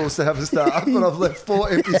 2 rules to have a start, but I've left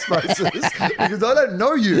 4 empty spaces because I don't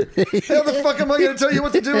know you. How the fuck am I going to tell you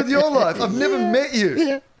what to do with your life? I've never met you.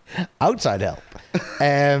 Yeah. Outside help.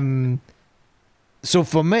 So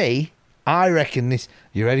for me, I reckon this.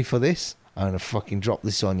 You ready for this? I'm going to fucking drop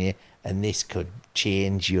this on you, and this could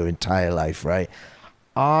change your entire life, right?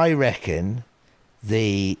 I reckon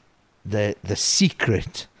the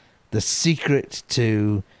secret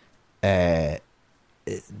to I'm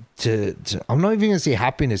not even gonna say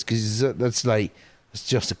happiness, because that's it's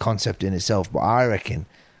just a concept in itself, but I reckon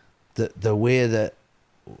that the way that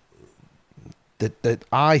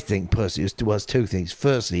I think personally was 2 things.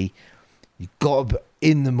 Firstly, you got to be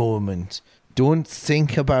in the moment. Don't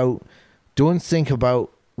think about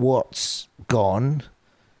what's gone.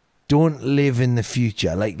 Don't live in the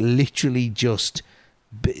future. Literally just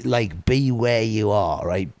be where you are,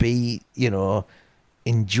 right?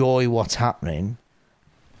 Enjoy what's happening.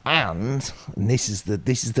 And this is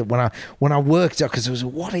the when I worked out, because I was,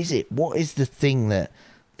 what is the thing that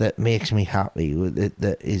makes me happy,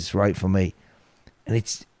 that is right for me? And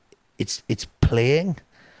it's playing.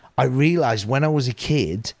 I realized when I was a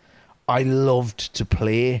kid, I loved to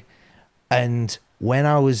play, and when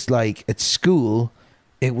I was at school,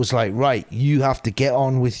 it was right, you have to get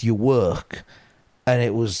on with your work, and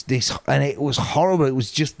it was horrible. It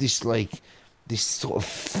was just this sort of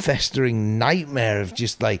festering nightmare of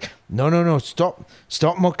just no, stop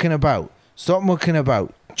mucking about,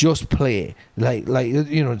 just play,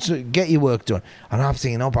 get your work done. And I'm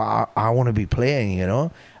thinking, but I want to be playing,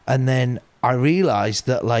 and then I realized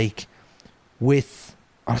that I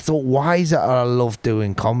thought, why is it I love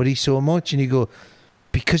doing comedy so much? And you go,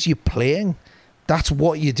 because you're playing. that's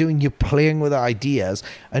what you're doing. You're playing with ideas,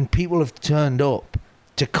 and people have turned up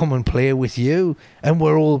to come and play with you, and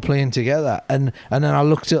we're all playing together. And then I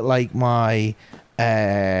looked at like my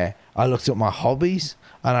hobbies,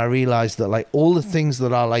 and I realized that like all the things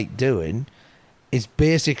that I like doing is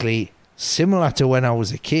basically similar to when I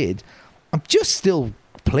was a kid. I'm just still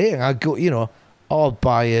playing. I go, I'll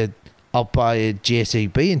buy a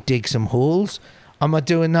JCB and dig some holes. Am I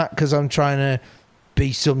doing that because I'm trying to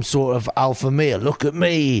be some sort of alpha male? Look at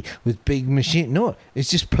me with big machine. No,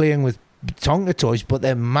 it's just playing with Tonka toys, but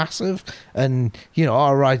they're massive. And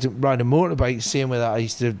I ride a motorbike, same way that I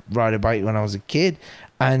used to ride a bike when I was a kid.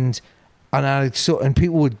 And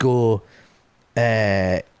people would go,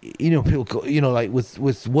 people go, like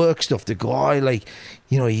with work stuff, they go, oh, like,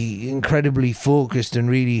 you're incredibly focused and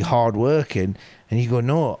really hard working. And you go,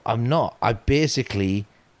 no, I'm not. I basically,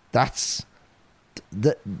 that's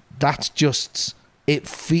just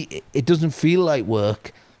it. It doesn't feel like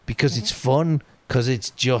work because it's fun, because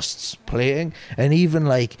it's just playing. And even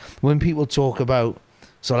like when people talk about,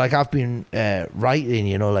 so like I've been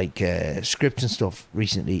writing, scripts and stuff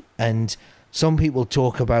recently, and some people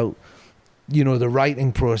talk about, the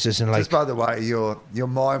writing process and like. Just by the way, your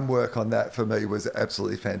mime work on that for me was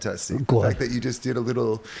absolutely fantastic. The fact that you just did a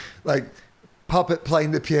little like puppet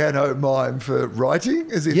playing the piano mime for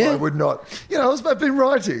writing, as if I would not. I've been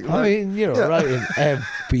writing. Like, I mean, writing.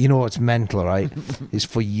 But you know what's mental, right? Is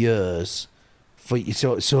for years.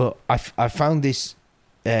 So I found this.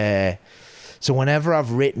 So whenever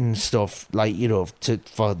I've written stuff like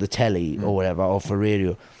for the telly or whatever, or for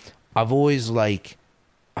radio, I've always like,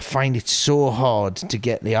 I find it so hard to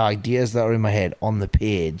get the ideas that are in my head on the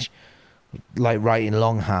page, like writing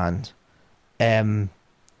longhand.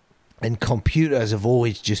 And computers have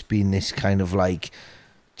always just been this kind of like,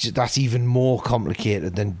 that's even more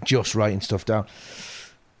complicated than just writing stuff down.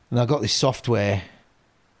 And I got this software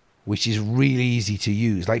which is really easy to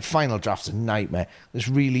use. Like Final Draft's a nightmare. There's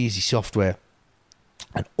really easy software.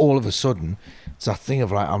 And all of a sudden, it's that thing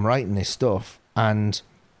of like, I'm writing this stuff, and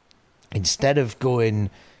instead of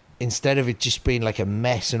it just being like a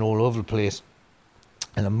mess and all over the place,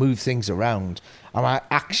 and I move things around, and I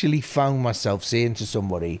actually found myself saying to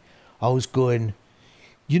somebody, I was going,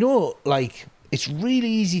 like, it's really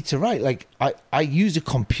easy to write. Like, I use a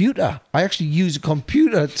computer. I actually use a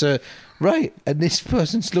computer to write. And this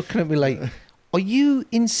person's looking at me like, are you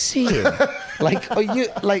insane? Like, are you,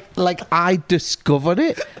 like I discovered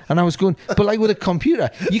it? And I was going, but like with a computer,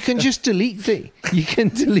 you can just delete it. You can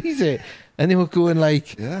delete it. And they were going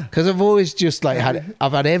like, because I've always just like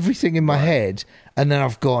I've had everything in my head, and then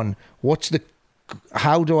I've gone,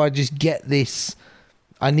 how do I just get this?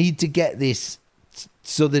 I need to get this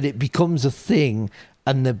so that it becomes a thing,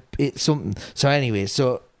 and it's something. So anyway,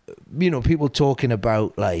 people talking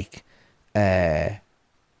about like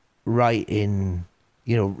writing,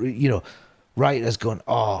 writers going,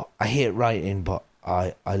 oh, I hate writing, but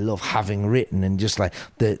I love having written, and just like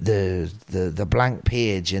the blank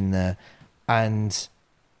page and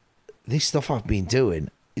this stuff I've been doing,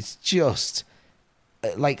 it's just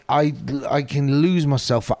like I can lose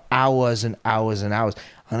myself for hours and hours and hours,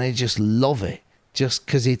 and I just love it, just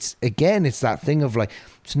because it's that thing of like,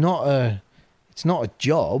 it's not a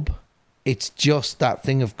job, it's just that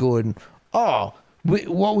thing of going, oh,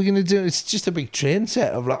 what are we going to do? It's just a big train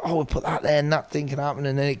set of like, oh, we'll put that there and that thing can happen,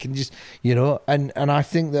 and then it can just, and I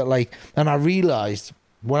think that like, and I realised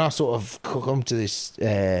when I sort of come to this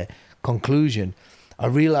conclusion, I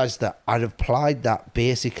realised that I'd applied that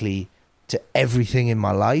basically to everything in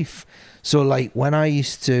my life. So like when I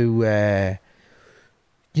used to,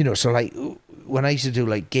 so like when I used to do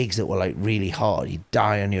like gigs that were like really hard, you'd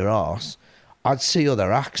die on your arse, I'd see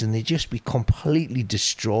other acts and they'd just be completely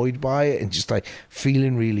destroyed by it and just like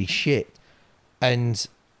feeling really shit. And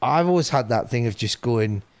I've always had that thing of just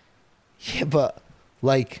going, yeah, but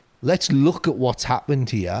like, let's look at what's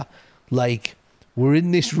happened here. Like, we're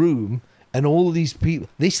in this room and all these people,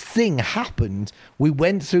 this thing happened. We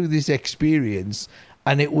went through this experience,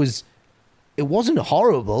 and it wasn't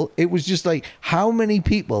horrible. It was just like, how many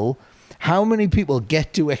people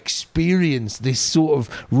get to experience this sort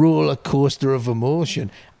of roller coaster of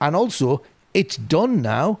emotion? And also, it's done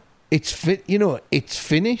now. It's it's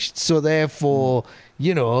finished. So therefore,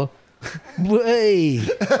 way.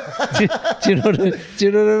 do you know what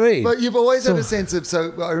I mean? But you've always had a sense of.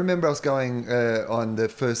 So I remember I was going on the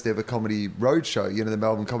first ever comedy roadshow. The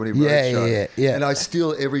Melbourne Comedy Roadshow. Yeah. And I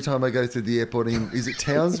still, every time I go through the airport is it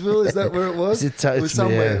Townsville? Is that where it was? It was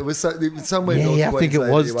somewhere. It was somewhere. Yeah, I think it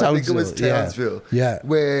was Townsville. I think it was Townsville. Yeah.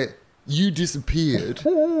 Where you disappeared,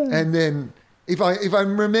 and then if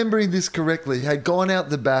I'm remembering this correctly, had gone out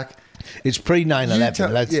the back, It's pre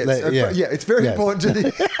 9/11. It's very important to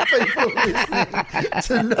the people listening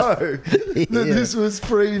to know that this was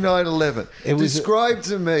pre 9/11. Describe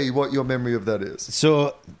to me what your memory of that is.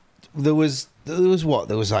 So there was what?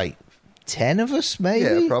 There was like 10 of us,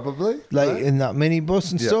 maybe. Yeah, probably. Like right? in that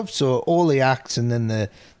minibus and stuff. So all the acts and then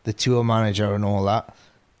the tour manager and all that.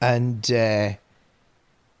 And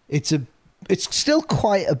it's still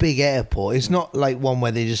quite a big airport. It's not like one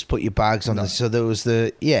where they just put your bags on. So there was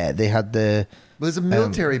they had the... There's a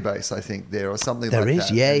military base, I think, there or something like that.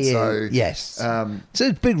 There is, yes. It's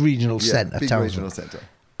a big regional centre. Big regional centre.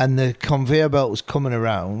 And the conveyor belt was coming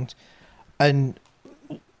around and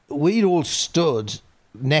we'd all stood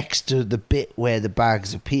next to the bit where the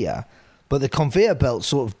bags appear, but the conveyor belt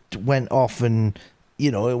sort of went off and,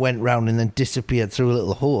 it went round and then disappeared through a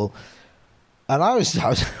little hole. And I was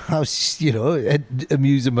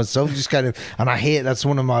amusing myself, just kind of, and I hate, that's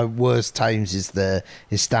one of my worst times is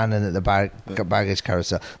standing at the baggage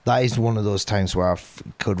carousel. That is one of those times where I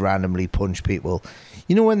could randomly punch people.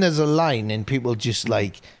 When there's a line and people just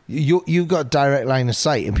like, you got direct line of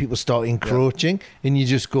sight and people start encroaching and you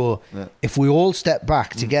just go, if we all step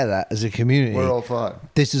back together as a community, we're all fine.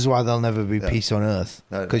 This is why there'll never be peace on earth.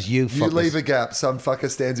 Because you leave a gap, some fucker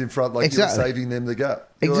stands in front like you're saving them the gap.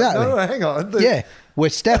 You're exactly. Like, no, hang on. We're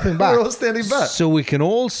stepping back. We're all standing back. So we can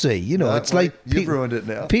all see, it's like... You've ruined it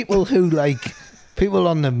now. People who like... People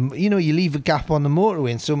on the... you leave a gap on the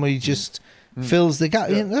motorway and somebody just... fills the gap.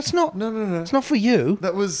 Yeah. That's not. No. It's not for you.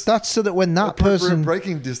 That's so that when that person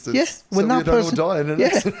braking distance. Yes, when that person don't all die in an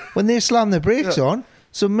accident. when they slam their brakes on,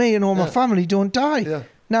 so me and all my family don't die. Yeah.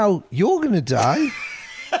 Now you're going to die,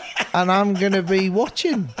 and I'm going to be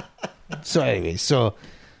watching. So anyway, so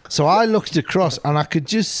I looked across and I could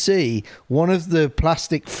just see one of the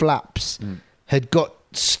plastic flaps had got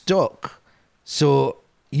stuck, so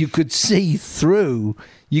you could see through.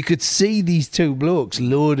 You could see these two blokes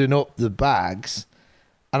loading up the bags,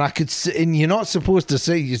 and I could see, and you're not supposed to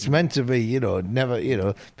see, it's meant to be,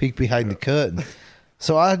 never, peek behind the curtain.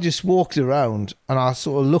 So I just walked around and I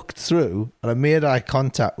sort of looked through and I made eye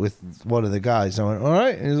contact with one of the guys. I went, all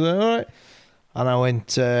right? And he was like, all right. And I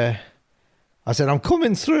went, I said, I'm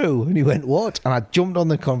coming through. And he went, what? And I jumped on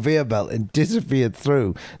the conveyor belt and disappeared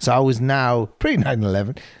through. So I was now pre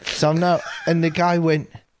 9/11. So I'm now, and the guy went,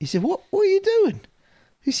 he said, what are you doing?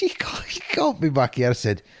 He said, you can't be back here. I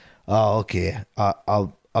said, oh, okay.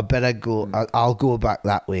 I better go. I'll go back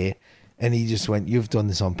that way. And he just went, you've done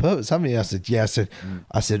this on purpose, haven't you? I said, yeah.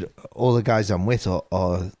 I said, all the guys I'm with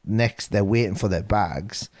are next. They're waiting for their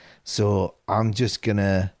bags. So I'm just going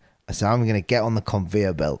to, I'm going to get on the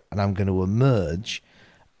conveyor belt and I'm going to emerge.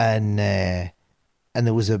 And there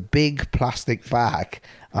was a big plastic bag.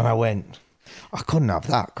 And I went, I couldn't have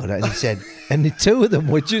that, could I? And he said, and the two of them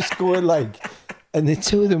were just going like... And the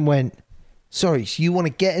two of them went, sorry, so you want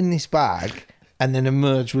to get in this bag and then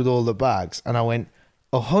emerge with all the bags? And I went,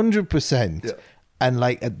 100%. Yeah. And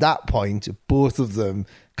like at that point, both of them,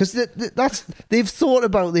 because they've thought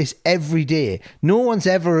about this every day. No one's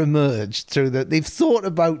ever emerged through that. They've thought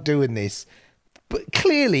about doing this. But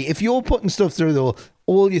clearly, if you're putting stuff through, though,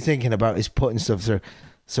 all you're thinking about is putting stuff through.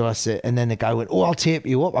 So I said, and then the guy went, oh, I'll tape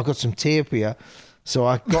you up. I got some tape here. So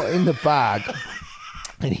I got in the bag.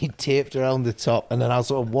 And he taped around the top, and then I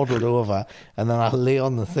sort of waddled over, and then I lay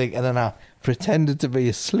on the thing, and then I pretended to be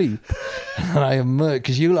asleep, and then I emerged,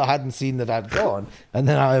 because you lot hadn't seen that I'd gone, and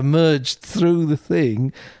then I emerged through the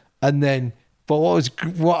thing, and then, but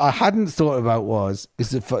what I hadn't thought about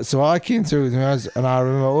so I came through with my eyes, and I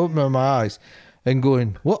remember opening my eyes, and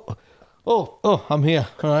going, what? Oh, I'm here,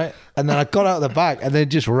 all right, and then I got out of the bag, and then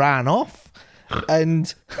just ran off,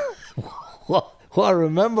 and what I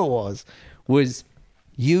remember was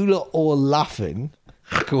you lot all laughing,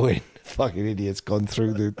 going, fucking idiot's gone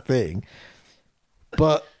through the thing.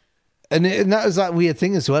 But, and that was that weird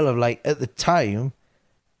thing as well of like, at the time,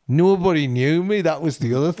 nobody knew me. That was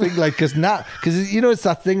the other thing. Like, because it's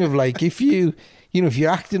that thing of like, if you're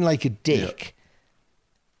acting like a dick,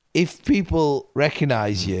 if people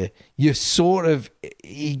recognize you, you're sort of,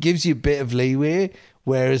 he gives you a bit of leeway.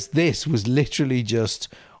 Whereas this was literally just,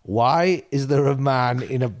 why is there a man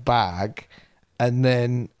in a bag? And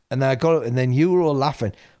then I got it, and then you were all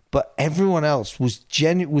laughing, but everyone else was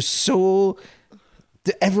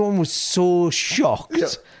everyone was so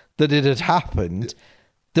shocked that it had happened.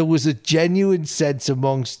 There was a genuine sense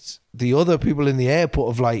amongst the other people in the airport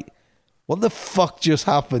of like, what the fuck just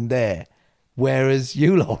happened there? Whereas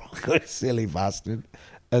you lot got a silly bastard.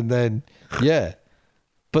 And then,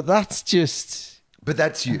 but that's just... But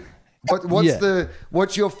that's you.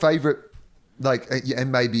 What's your favourite, like,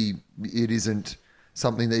 and maybe it isn't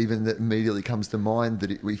something that even that immediately comes to mind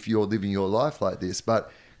that if you're living your life like this.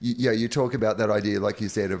 But you talk about that idea, like you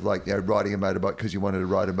said, of like, riding a motorbike because you wanted to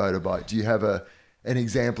ride a motorbike. Do you have an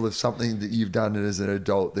example of something that you've done as an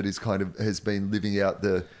adult that is kind of has been living out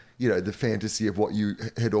the fantasy of what you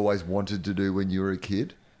had always wanted to do when you were a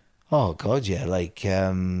kid? Oh God, yeah. Like,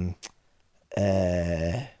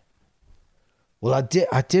 well, I did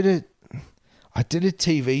a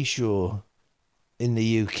TV show in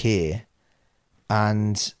the UK,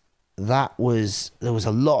 and there was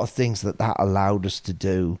a lot of things that allowed us to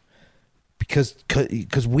do, because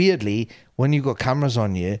weirdly, when you've got cameras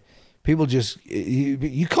on you, people just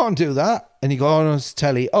you can't do that, and you go, oh no, it's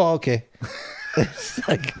telly. Oh, okay. It's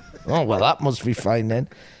like, oh well, that must be fine then.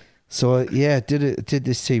 So yeah, did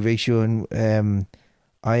this TV show, and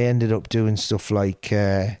I ended up doing stuff like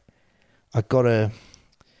I got a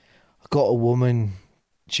woman.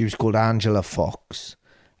 She was called Angela Fox.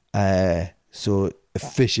 So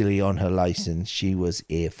officially on her license, she was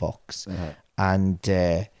a fox, and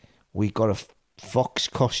we got a fox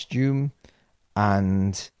costume,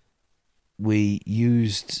 and we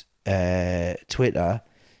used Twitter.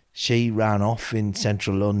 She ran off in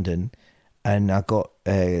central London, and I got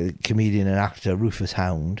a comedian and actor, Rufus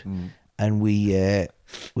Hound, and we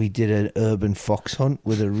did an urban fox hunt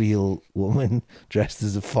with a real woman dressed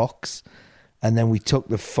as a fox, and then we took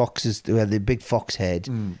the foxes. We had the big fox head,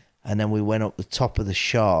 and then we went up the top of the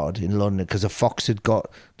Shard in London because a fox had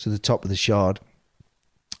got to the top of the Shard,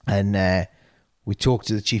 and we talked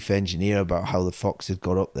to the chief engineer about how the fox had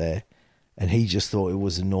got up there, and he just thought it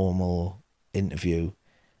was a normal interview.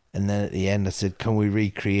 And then at the end, I said, "Can we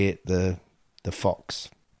recreate the fox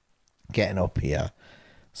getting up here?"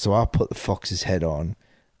 So I put the fox's head on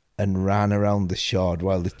and ran around the Shard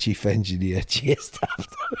while the chief engineer chased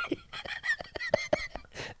after me.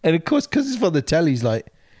 And of course, because it's for the telly, he's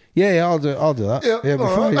like, "Yeah, I'll do that. Yeah, be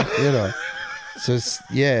fine." Right. You know. So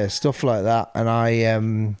yeah, stuff like that. And I,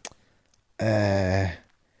 and I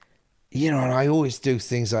always do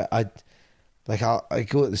things like I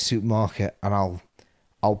go to the supermarket and I'll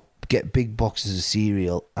get big boxes of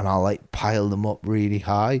cereal and I'll like pile them up really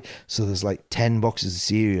high. So there's like 10 boxes of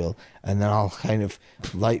cereal, and then I'll kind of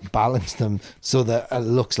like balance them so that it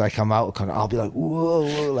looks like I'm out of control. I'll be like, whoa,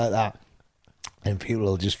 whoa, like that. And people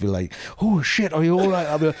will just be like, "Oh shit, are you all right?"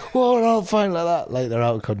 I'll be like, "Oh, no, fine," like that. Like they're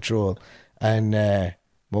out of control. And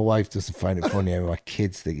my wife doesn't find it funny, and my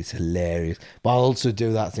kids think it's hilarious. But I'll also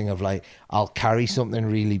do that thing of like, I'll carry something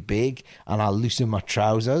really big and I'll loosen my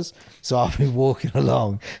trousers. So I'll be walking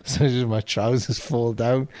along, so just my trousers fall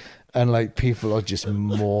down, and like people are just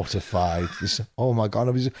mortified. Just, oh my God,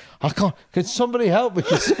 I can't, can somebody help me?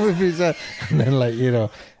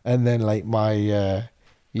 And then like, my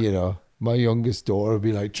youngest daughter would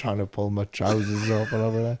be like trying to pull my trousers up, and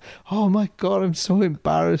I'll be like, "Oh my God, I'm so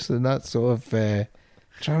embarrassed," and that sort of.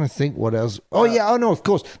 Trying to think what else. Oh yeah, oh no, of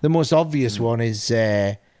course. The most obvious one is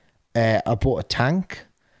I bought a tank,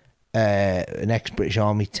 an ex-British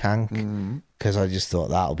Army tank, because I just thought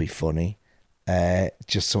that'll be funny,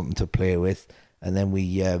 just something to play with. And then we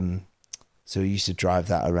used to drive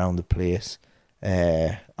that around the place.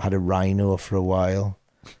 I had a Rhino for a while.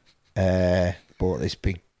 Bought this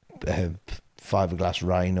big fiberglass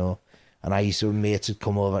Rhino, and I used to, mates would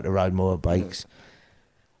come over to ride motorbikes,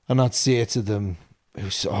 and I'd say to them,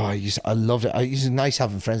 I loved it. It's nice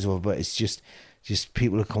having friends over, but it's just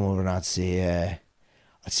people would come over, and I'd say,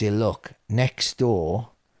 look, next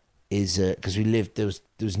door is because we lived, there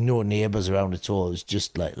was no neighbours around at all. It was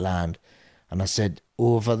just like land, and I said,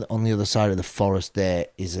 over on the other side of the forest there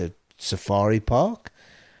is a safari park,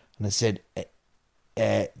 and I said,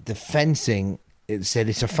 the fencing. It said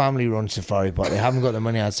it's a family-run safari park. They haven't got the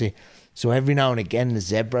money. I'd say, so every now and again the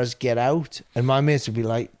zebras get out, and my mates would be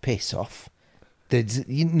like, "Piss off."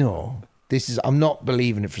 I'm not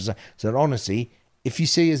believing it for a second. So honestly, if you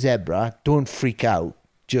see a zebra, don't freak out.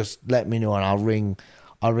 Just let me know, and I'll ring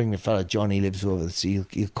the fella. Johnny lives over the sea.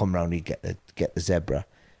 He'll come round. He'll get the zebra,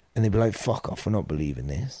 and they'd be like, "Fuck off, we're not believing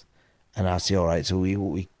this." And I'll say, "All right." So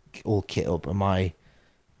we all kit up, and my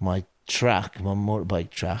motorbike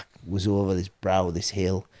track was over this brow of this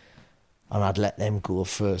hill, and I'd let them go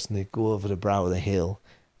first, and they'd go over the brow of the hill,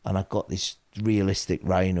 and I got this realistic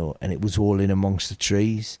Rhino, and it was all in amongst the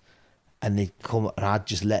trees, and they'd come, and I'd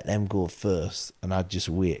just let them go first, and I'd just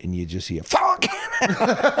wait, and you just hear "fuck."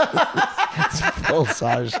 It's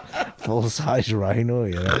full size Rhino,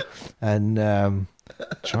 you know. And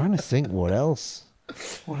trying to think what else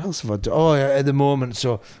have I done. Oh yeah, at the moment,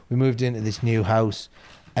 so we moved into this new house,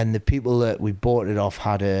 and the people that we bought it off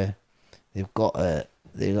had an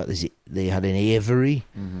aviary,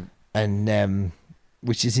 and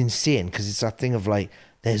which is insane because it's that thing of like,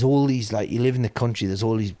 there's all these, like, you live in the country, there's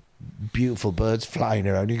all these beautiful birds flying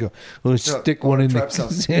around. You go, oh, stick one in the,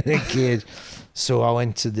 in the cage. So I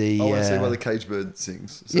went to the. I want to see why the cage bird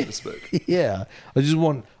sings, so to speak. Yeah, I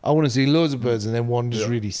want to see loads of birds and then one just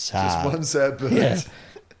really sad. Just one sad bird.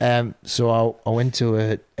 Yeah. So I went to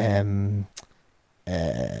a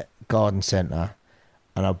garden centre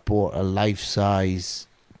and I bought a life-size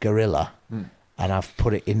gorilla and I've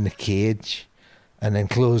put it in the cage and then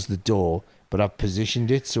closed the door. But I've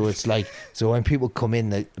positioned it so it's like, so when people come in,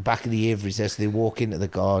 the back of the aviary says they walk into the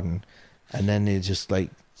garden and then they just like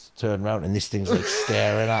turn around and this thing's like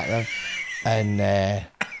staring at them. And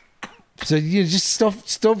so just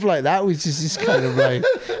stuff like that, which is just kind of like,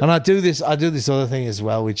 and I do this other thing as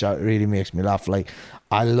well, which really makes me laugh. Like,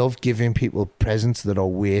 I love giving people presents that are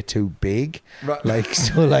way too big. Right. Like,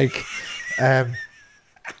 so like,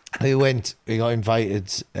 we got invited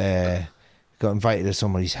to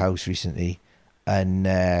somebody's house recently, and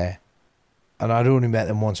I'd only met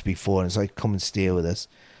them once before, and it's like, come and stay with us.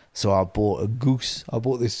 So I bought a goose. I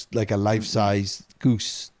bought this like a life-size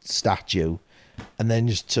goose statue, and then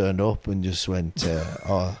just turned up and just went,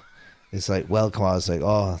 oh, it's like, welcome. I was like,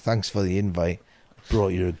 oh, thanks for the invite. Brought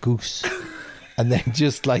you a goose. And then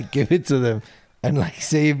just like give it to them, and like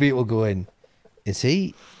seeing people going, is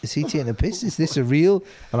he taking a piss? Is this a real?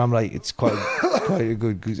 And I'm like, it's quite a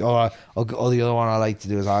good goose. Or the other one I like to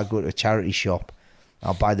do is I go to a charity shop.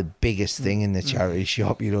 I'll buy the biggest thing in the charity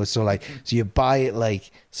shop, you know. So you buy it like,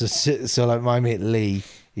 so like my mate Lee,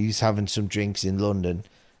 he's having some drinks in London.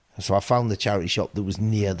 So I found the charity shop that was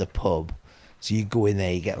near the pub. So you go in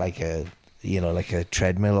there, you get like a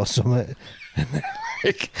treadmill or something,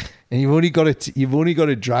 and you've only got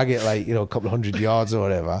to drag it like, you know, a couple of 100 yards or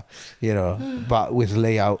whatever, you know. But with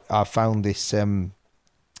Lee, I found this, in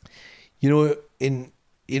the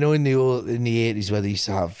 80s where they used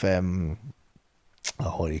to have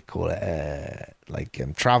what do you call it?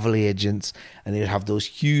 Travel agents, and they'd have those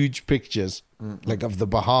huge pictures like of the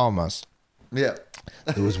Bahamas. Yeah.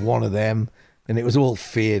 There was one of them, and it was all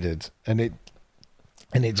faded, and it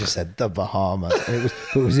just said the Bahamas, and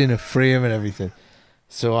it was in a frame and everything.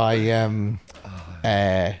 So I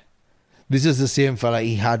this is the same fella.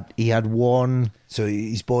 He had one. So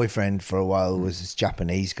his boyfriend for a while was this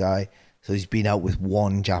Japanese guy. So he's been out with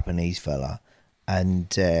one Japanese fella,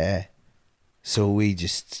 and so we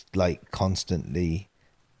just like constantly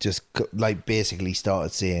just like basically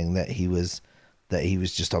started saying that he was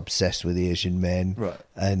just obsessed with Asian men. Right.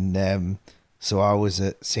 And so I was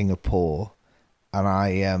at Singapore, and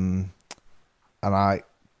I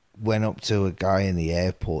went up to a guy in the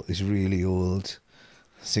airport, this really old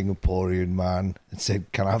Singaporean man, and said,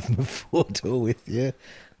 "Can I have my photo with you?"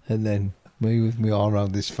 And then me with my arm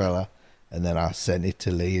around this fella, and then I sent it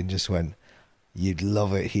to Lee and just went, "You'd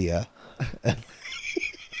love it here." And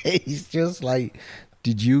he's just like,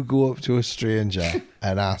 "Did you go up to a stranger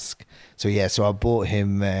and ask?" So yeah, so I bought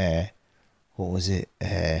him, what was it?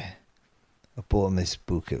 I bought him this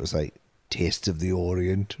book. It was like Taste of the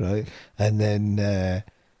Orient, right? And then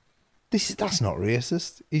that's not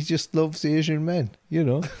racist. He just loves Asian men, you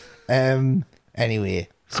know. Anyway,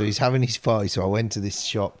 so he's having his party. So I went to this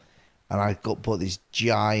shop, and I bought this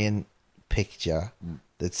giant picture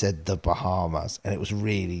that said the Bahamas, and it was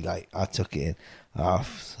really like, I took it in. I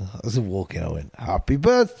was walking, I went, "Happy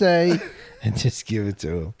birthday," and just give it to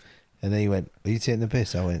him. And then he went, "Are you taking the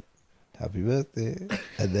piss?" I went, "Happy birthday."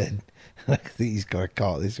 And then I think he's got a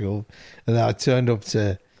cart this home. And then I turned up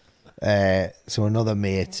to so another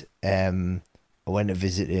mate, I went to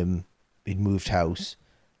visit him. He'd moved house,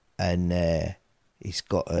 and he's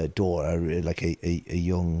got a daughter, like a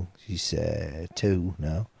young, she's 2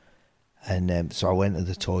 now. And so I went to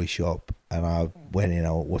the toy shop, and I went in,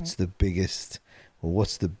 what's the biggest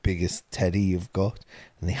teddy you've got?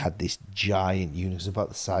 And they had this giant unicorn, it was about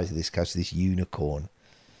the size of this couch, this unicorn.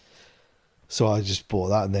 So I just bought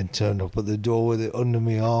that and then turned up at the door with it under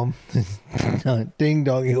my arm. Ding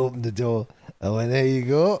dong, he opened the door. I went, "There you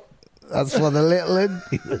go. That's for the little one."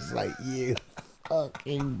 He was like, "You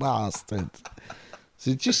fucking bastard."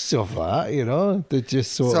 So just stuff like that, you know? They're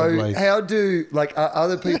just sort of like... So how do, like, are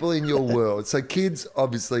other people in your world... So kids,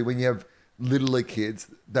 obviously, when you have littler kids,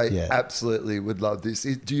 they absolutely would love this.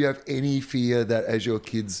 Do you have any fear that as your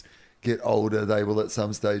kids get older, they will at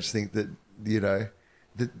some stage think that,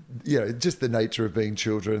 just the nature of being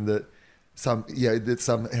children, that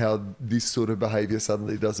somehow this sort of behaviour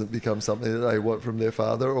suddenly doesn't become something that they want from their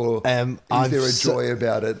father? Or is there a joy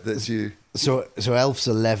about it that you... So Elf's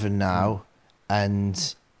 11 now,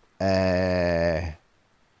 and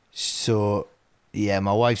so, yeah,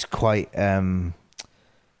 my wife's quite...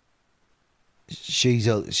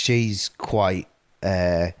 she's quite.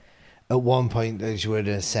 At one point, she were at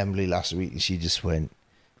an assembly last week, and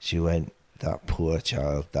she went, that poor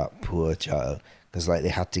child, because like they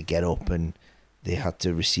had to get up and they had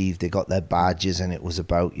to receive. They got their badges, and it was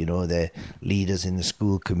about their leaders in the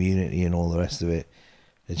school community and all the rest of it.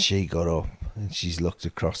 And she got up and she's looked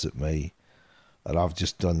across at me, and I've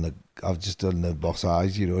just done the boss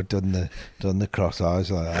eyes, done the cross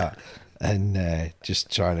eyes like that, and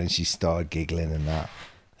just trying. And she started giggling and that.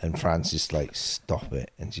 And Francis like, stop it,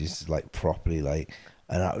 and she's like properly like,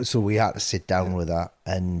 so we had to sit down with that,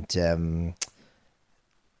 and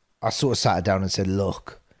I sort of sat her down and said,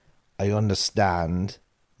 look, I understand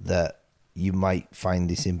that you might find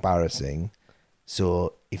this embarrassing,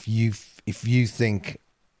 so if you think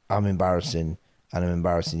I'm embarrassing and I'm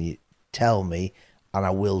embarrassing you, tell me, and I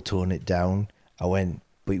will tone it down. I went,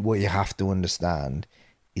 but what you have to understand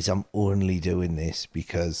is I'm only doing this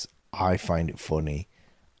because I find it funny.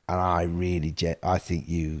 And I think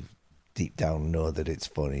you deep down know that it's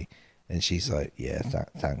funny. And she's like, yeah,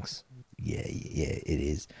 thanks. Yeah, it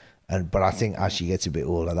is. But I think as she gets a bit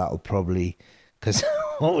older, that'll probably, because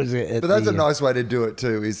what was it? But that's a nice way to do it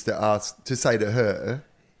too, is to say to her,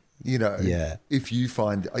 if you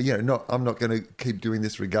find, I'm not going to keep doing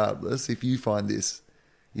this regardless. If you find this,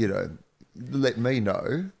 let me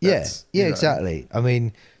know. Yeah, exactly. I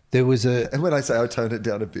mean, there was and when I say I tone it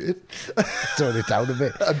down a bit, tone it down a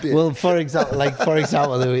bit. A bit. Well, for example,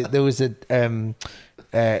 there was the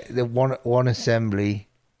one assembly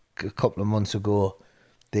a couple of months ago.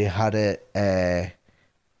 They had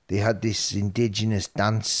this indigenous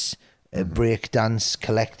dance, break dance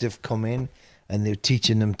collective come in, and they were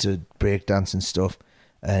teaching them to break dance and stuff,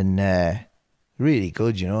 and really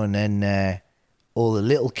good, And then all the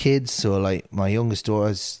little kids, so like my youngest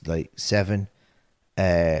daughter's like 7.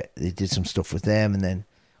 They did some stuff with them, and then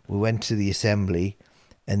we went to the assembly,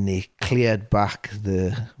 and they cleared back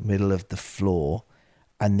the middle of the floor,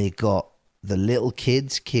 and they got the little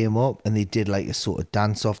kids came up, and they did like a sort of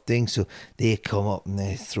dance off thing. So they come up and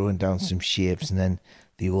they're throwing down some shapes, and then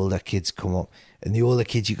the older kids come up, and the older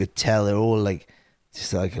kids, you could tell they're all like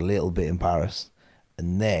just like a little bit embarrassed.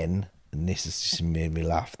 And then, and this has just made me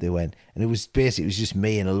laugh, they went, and it was just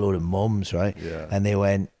me and a load of mums, right? Yeah. And they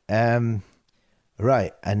went,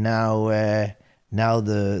 right, and now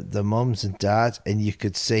the mums and dads, and you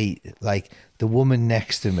could see like the woman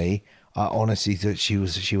next to me, I honestly thought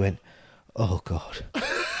she went, oh God,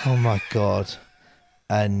 oh my God.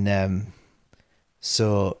 And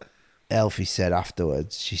so Elfie said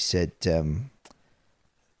afterwards, she said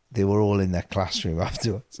they were all in their classroom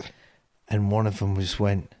afterwards, and one of them just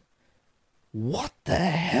went, what the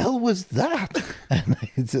hell was that? And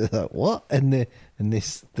I said, what? And the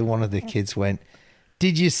one of the kids went,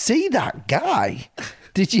 did you see that guy?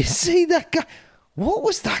 Did you see that guy? What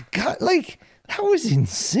was that guy? Like, that was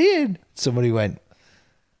insane. Somebody went,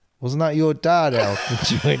 wasn't that your dad, Elf? And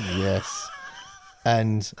she went, yes.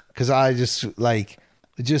 And because I just thought,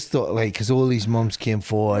 like, because all these mums came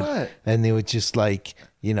forward, right, and they were just like,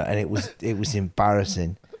 and it was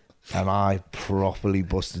embarrassing. And I properly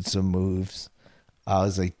busted some moves. I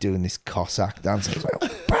was like doing this Cossack dance. I was like,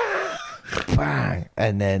 bang, bang.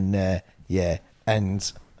 And then,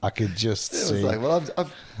 and I could just see. It was like, well,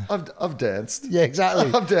 I've danced. Yeah,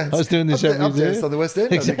 exactly. I've danced. I was doing this every day. I've danced on the West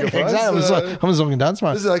End. Exactly. I'm a song and dance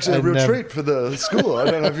man. This is actually a real treat for the school. I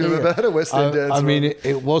don't know if you've ever had a West End dance. I mean,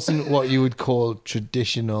 it wasn't what you would call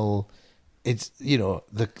traditional. It's,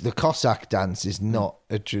 the Cossack dance is not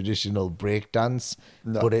a traditional break dance,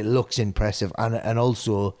 but it looks impressive. And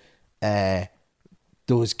also,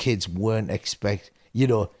 those kids weren't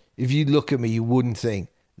if you look at me, you wouldn't think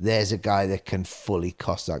there's a guy that can fully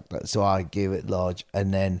Cossack that. So I gave it large,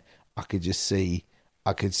 and then I could see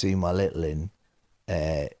my little in,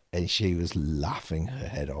 and she was laughing her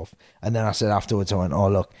head off. And then I said afterwards, I went, oh,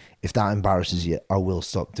 look, if that embarrasses you, I will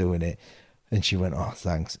stop doing it. And she went, oh,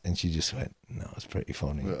 thanks. And she just went, no, it's pretty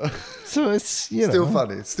funny. So it's, still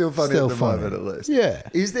funny. Still funny at the moment, at least. Yeah.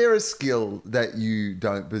 Is there a skill that you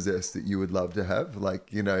don't possess that you would love to have?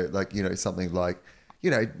 Something like,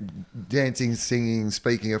 dancing, singing,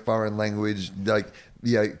 speaking a foreign language,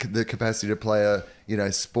 the capacity to play a,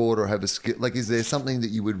 sport or have a skill. Like, is there something that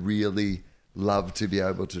you would really love to be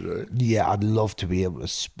able to do? Yeah, I'd love to be able to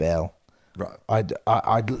spell. Right.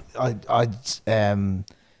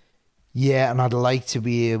 Yeah, and I'd like to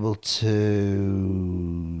be able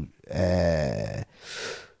to.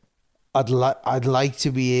 I'd like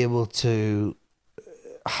to be able to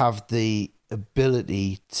have the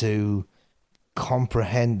ability to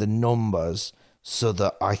comprehend the numbers so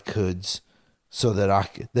that I could.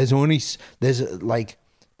 There's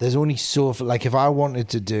there's only like if I wanted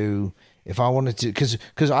to,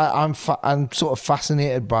 because I'm sort of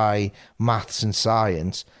fascinated by maths and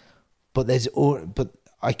science, but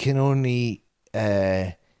I can only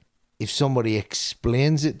if somebody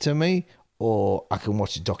explains it to me, or I can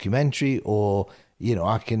watch a documentary, or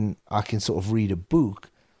I can sort of read a book,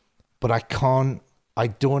 but I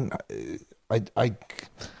don't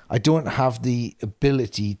have the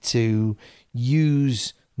ability to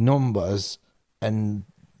use numbers and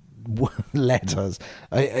letters.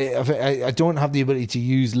 I don't have the ability to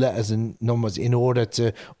use letters and numbers in order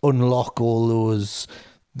to unlock all those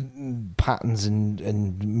patterns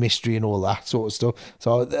and mystery and all that sort of stuff.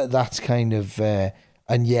 So that's kind of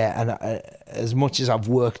as much as I've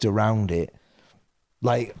worked around it,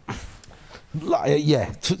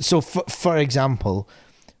 so for example,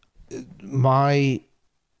 because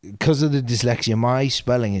of the dyslexia, my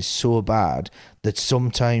spelling is so bad that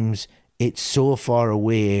sometimes it's so far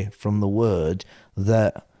away from the word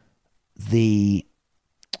that the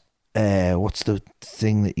what's the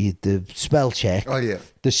thing that the spell check? Oh yeah,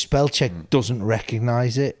 the spell check doesn't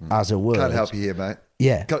recognise it as a word. Can't help you here, mate.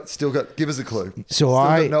 Yeah, give us a clue. So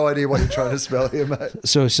I got no idea what you're trying to spell here, mate.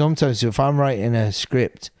 So sometimes if I'm writing a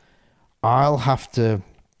script, I'll have to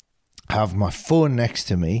have my phone next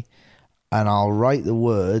to me, and I'll write the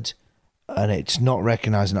word, and it's not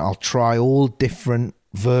recognising it. I'll try all different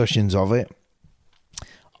versions of it.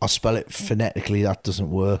 I'll spell it phonetically. That doesn't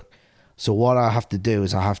work. So what I have to do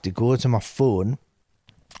is I have to go to my phone,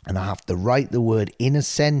 and I have to write the word in a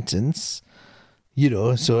sentence.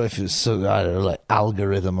 So if it's I don't know, like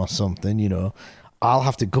algorithm or something, I'll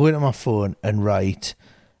have to go into my phone and write,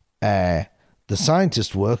 the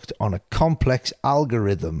scientist worked on a complex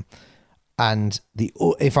algorithm, and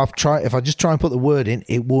if I just try and put the word in,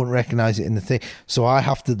 it won't recognize it in the thing. So I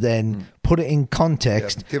have to then put it in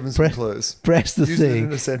context. Give them some clues. Press the Use thing. it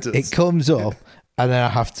in a sentence. It comes up, and then I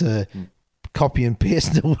have to copy and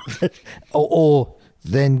paste the word, or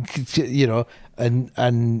then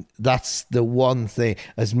and that's the one thing.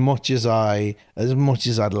 As much as I'd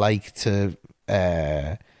like to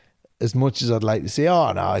say,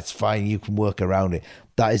 oh no, it's fine, you can work around it.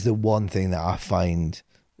 That is the one thing that I find,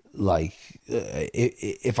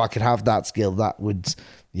 if I could have that skill, that would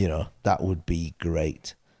be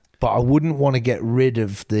great. But I wouldn't want to get rid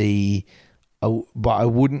of if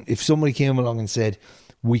somebody came along and said,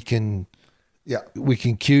 we can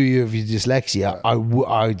cure you of your dyslexia, right,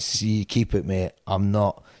 I'd see, keep it, mate. I'm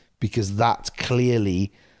not, because that's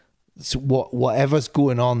clearly whatever's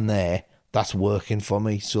going on there, that's working for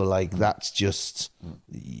me. So that's just,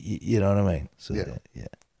 you know what I mean? So yeah.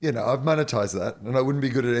 I've monetized that, and I wouldn't be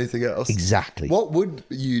good at anything else. Exactly. What would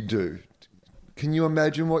you do? Can you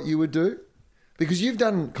imagine what you would do? Because you've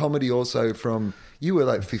done comedy also from, you were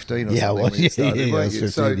like 15 or something when you started, weren't you?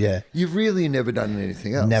 15, you've really never done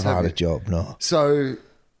anything else. Never had a job, no. So,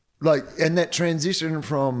 and that transition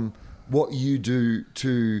from what you do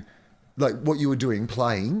to, what you were doing,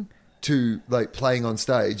 playing, to, playing on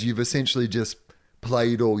stage, you've essentially just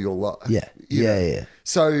played all your life. Yeah, yeah.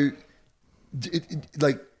 So,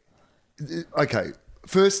 okay,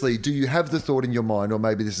 firstly, do you have the thought in your mind, or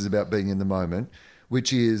maybe this is about being in the moment,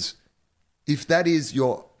 which is, if that is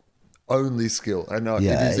your only skill, and it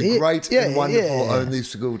is a great and wonderful only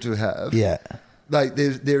skill to have,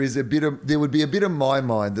 there would be a bit of my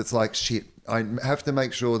mind that's like, shit, I have to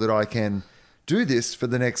make sure that I can do this for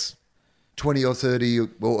the next 20 or 30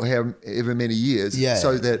 or however many years,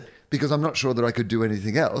 so that, because I'm not sure that I could do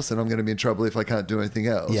anything else, and I'm going to be in trouble if I can't do anything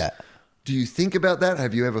else. Yeah. Do you think about that?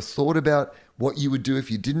 Have you ever thought about what you would do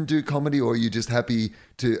if you didn't do comedy, or are you just happy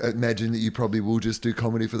to imagine that you probably will just do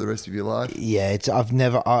comedy for the rest of your life? Yeah,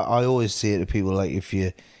 I always say it to people, if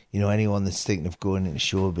anyone that's thinking of going into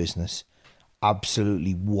show business,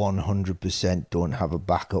 absolutely 100% don't have a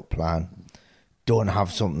backup plan. Don't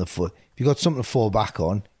have something if you got something to fall back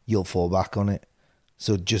on, you'll fall back on it.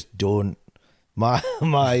 So just don't. I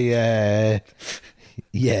mean,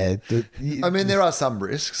 there are some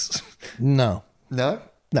risks. No.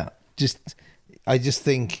 I just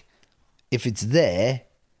think if it's there,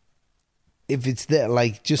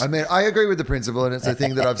 just. I mean, I agree with the principle, and it's a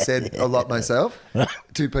thing that I've said a lot myself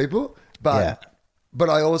to people. But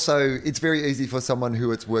I also, it's very easy for someone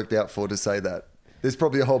who it's worked out for to say that. There's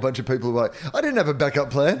probably a whole bunch of people who are like, I didn't have a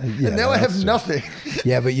backup plan, and now I have nothing.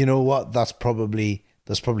 Yeah, but you know what? That's probably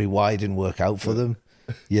why it didn't work out for them.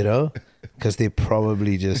 Because they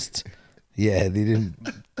probably just, they didn't,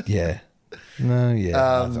 No, I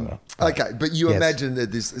don't know. Okay, but you imagine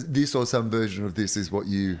that this or some version of this is what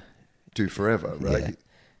you do forever, right?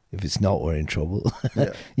 If it's not, we're in trouble.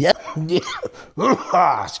 Yeah.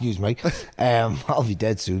 Excuse me. I'll be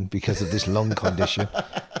dead soon because of this lung condition.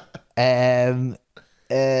 No,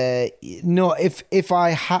 if I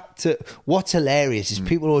had to, what's hilarious is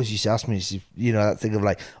people always used to ask me, you know, that thing of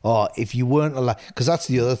like, oh, if you weren't allowed, because that's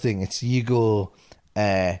the other thing. It's you go,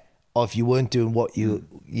 oh, if you weren't doing what you're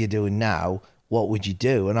doing now, what would you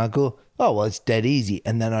do? And I go, oh, well, it's dead easy.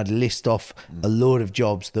 And then I'd list off a load of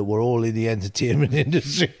jobs that were all in the entertainment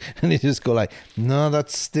industry. And they just go like, no,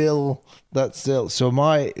 that's still. So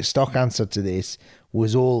my stock answer to this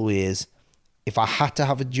was always, if I had to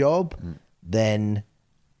have a job, then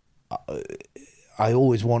I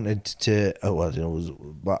always wanted to,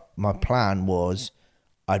 but my plan was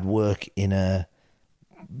I'd work in a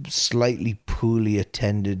slightly poorly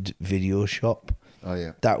attended video shop. Oh,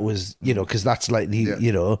 yeah. That was, you know, because that's like the,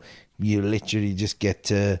 you know, you literally just get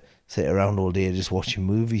to sit around all day just watching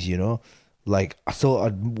movies, you know. Like, I thought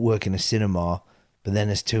I'd work in a cinema, but then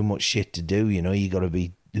there's too much shit to do, you know. You got to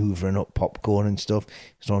be hoovering up popcorn and stuff.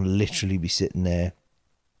 So I'd literally be sitting there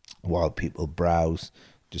while people browse,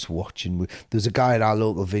 just watching. There's a guy at our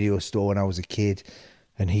local video store when I was a kid,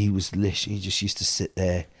 and he just used to sit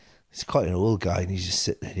there. He's quite an old guy, and he just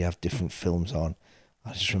sit there and he have different films on.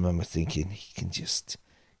 I just remember thinking he just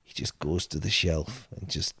goes to the shelf and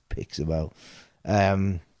just picks them out.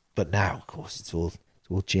 But now, of course, it's all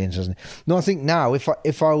changed, hasn't it? No, I think now if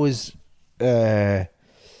I was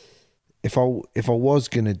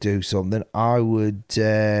gonna do something,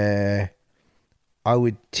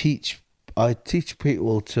 I'd teach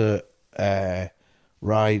people to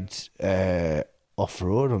ride off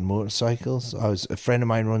road on motorcycles. A friend of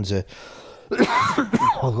mine runs a.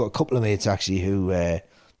 I've got a couple of mates actually who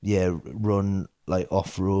run like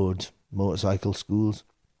off road motorcycle schools,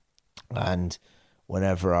 and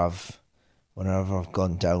whenever I've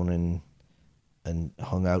gone down and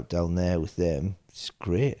hung out down there with them, it's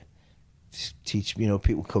great. Just teach, you know,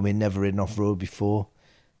 people come in never ridden off road before,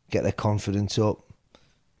 get their confidence up,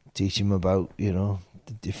 teach them about, you know,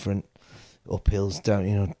 the different uphills, down,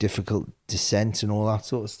 you know, difficult descent and all that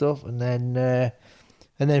sort of stuff, and then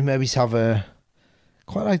maybe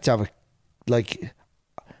quite like to have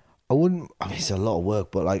I mean, it's a lot of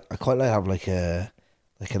work, but like I quite like to have like an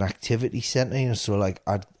activity centre, you know. So like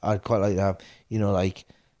I'd quite like to have, you know, like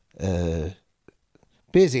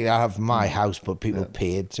basically I have my house, but people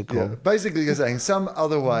paid to come. Yeah. Basically, you're saying some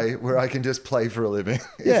other way where I can just play for a living.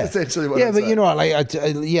 It's essentially what I'm but saying. you know, like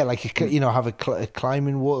you know, have a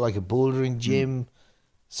climbing wall, like a bouldering gym.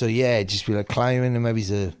 So yeah, just be like climbing, and maybe it's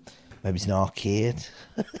an arcade.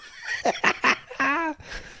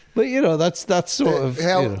 But you know, that's sort of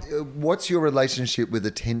how. You know. What's your relationship with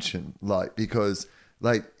attention like? Because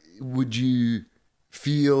like, would you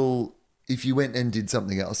feel if you went and did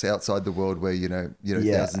something else outside the world where you know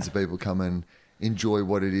thousands of people come and enjoy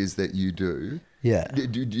what it is that you do? Yeah.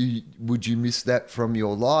 Would you miss that from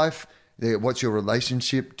your life? What's your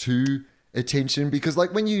relationship to attention? Because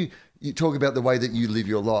like when you talk about the way that you live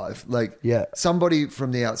your life, like somebody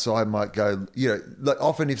from the outside might go, you know, like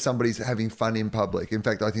often if somebody's having fun in public, in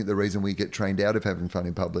fact, I think the reason we get trained out of having fun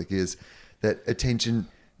in public is that attention,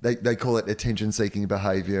 they call it attention seeking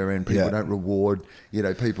behavior, and people don't reward, you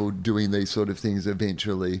know, people doing these sort of things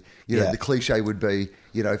eventually. You know, the cliche would be,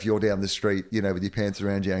 you know, if you're down the street, you know, with your pants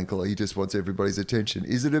around your ankle, he just wants everybody's attention.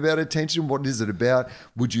 Is it about attention? What is it about?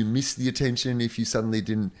 Would you miss the attention if you suddenly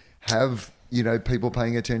didn't have, you know, people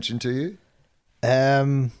paying attention to you?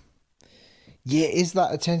 Is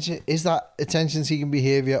that attention seeking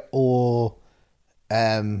behavior, or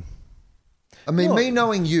I mean, me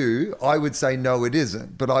knowing you, I would say no, it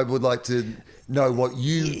isn't. But I would like to know what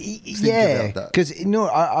you think about that. Because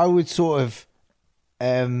I would sort of,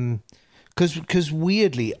 because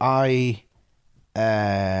weirdly, if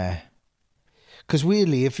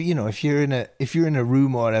you're in a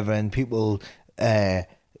room or whatever, and people,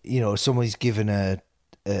 you know, somebody's given a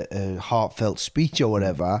heartfelt speech or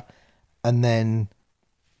whatever, and then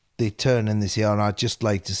they turn and they say, "Oh, and I'd just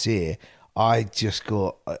like to say," I just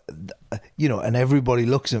go, you know, and everybody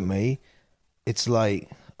looks at me. It's like,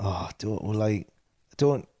 oh, don't,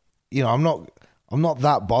 you know, I'm not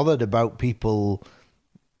that bothered about people.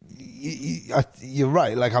 You're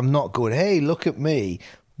right. Like, I'm not going, hey, look at me.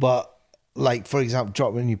 But like, for example,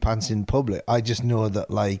 dropping your pants in public, I just know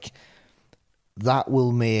that like that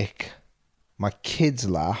will make my kids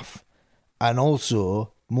laugh, and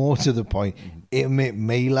also, more to the point, it'll make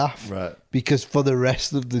me laugh. Right. Because for the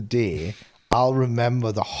rest of the day, I'll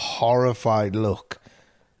remember the horrified look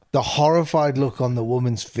on the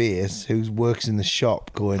woman's face who works in the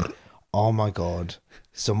shop going, oh my God,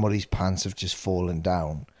 somebody's pants have just fallen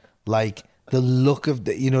down. Like, the look of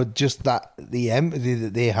the, just that, the empathy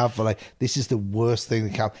that they have for like, this is the worst thing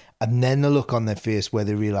that can, and then the look on their face where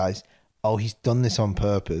they realize, oh, he's done this on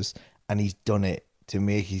purpose and he's done it to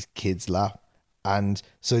make his kids laugh. And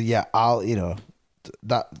so, yeah, I'll,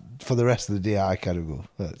 that for the rest of the day, I kind of go.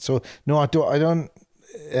 So no, I don't,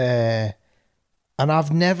 and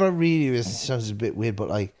I've never really, it sounds a bit weird, but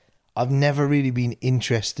like, I've never really been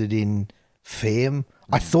interested in fame.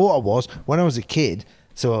 I thought I was when I was a kid.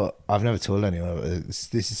 So I've never told anyone.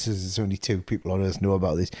 There's only 2 people on earth know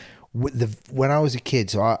about this. When I was a kid,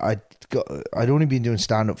 so I'd only been doing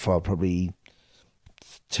stand up for probably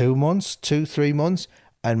 3 months,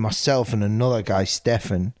 and myself and another guy,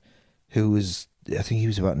 Stefan, who was, I think he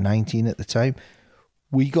was about 19 at the time.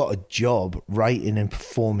 We got a job writing and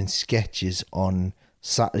performing sketches on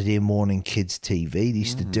Saturday morning kids TV. They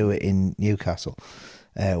used to do it in Newcastle,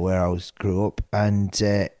 where I grew up, and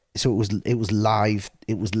so it was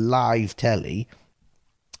live telly,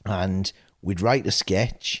 and we'd write a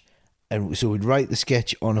sketch, and so we'd write the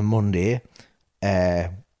sketch on a Monday.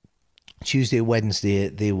 Tuesday, Wednesday,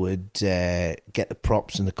 they would get the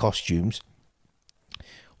props and the costumes.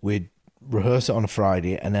 We'd rehearse it on a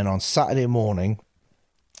Friday, and then on Saturday morning,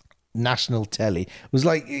 national telly. It was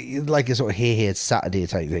like a sort of hey Saturday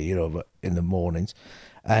type thing, but in the mornings.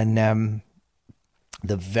 And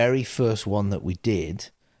the very first one that we did,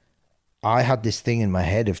 I had this thing in my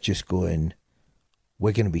head of just going,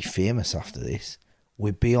 we're going to be famous after this.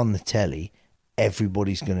 We'd be on the telly.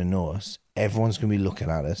 Everybody's going to know us. Everyone's going to be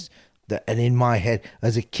looking at us. And in my head,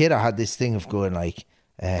 as a kid, I had this thing of going like,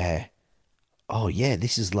 oh yeah,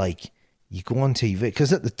 this is like, you go on TV.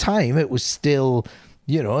 Because at the time, it was still,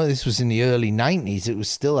 this was in the early 90s. It was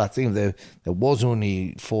still that thing. There was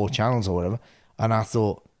only 4 channels or whatever. And I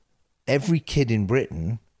thought, every kid in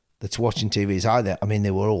Britain that's watching TV is either, I mean,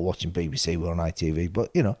 they were all watching BBC, we're on ITV,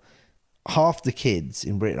 but, half the kids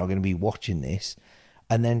in Britain are going to be watching this.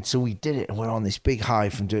 And then, so we did it, and we're on this big high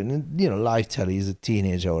from doing, live telly as a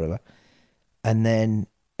teenager or whatever. And then,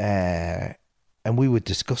 and we were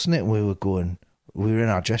discussing it, and we were in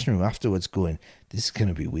our dressing room afterwards going, this is going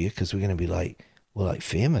to be weird, because we're going to be like, we're like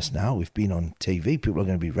famous now. We've been on TV. People are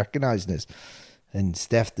going to be recognising us. And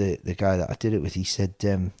Steph, the guy that I did it with, he said,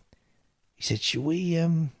 should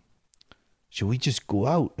we just go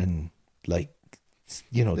out and like,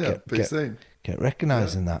 get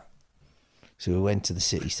recognised in that? So we went to the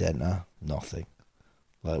city centre, nothing,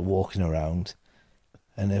 like walking around,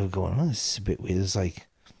 and they were going, oh, this is a bit weird. It's like,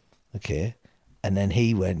 okay. And then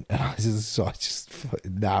he went, and now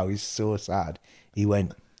he's so sad. He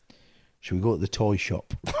went, should we go to the toy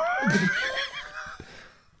shop?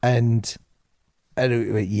 and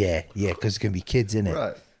we went, yeah, because there's going to be kids in it.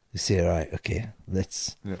 Right. They say, right, okay,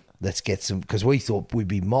 let's get some, because we thought we'd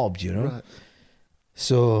be mobbed, Right.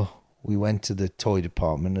 So we went to the toy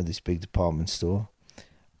department of this big department store,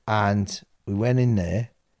 and we went in there,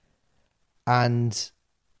 and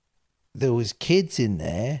there was kids in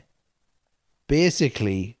there,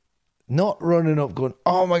 basically not running up going,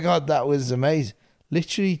 oh my God, that was amazing.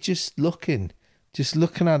 Literally just looking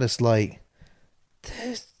at us like,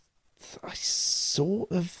 I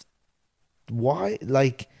sort of, why,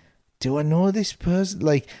 like, do I know this person?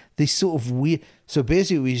 Like, this sort of weird. So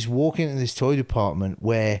basically, we just walk into this toy department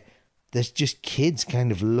where there's just kids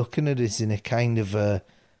kind of looking at us in a kind of a,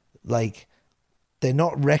 like, they're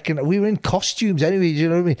not recognizing. We were in costumes anyway, you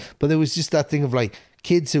know what I mean? But there was just that thing of like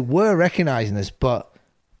kids who were recognizing us, but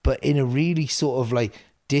in a really sort of like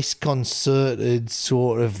disconcerted,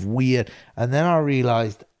 sort of weird. And then I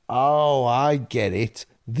realized, oh, I get it.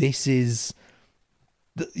 This is,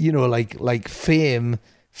 like fame.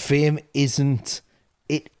 Fame isn't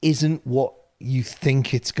what you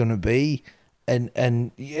think it's going to be.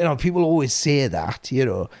 And people always say that,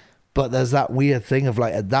 but there's that weird thing of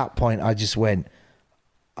like, at that point, I just went,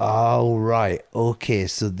 oh, right, okay,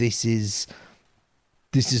 so this is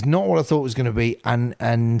not what I thought it was going to be.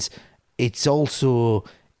 And it's also,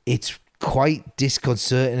 it's quite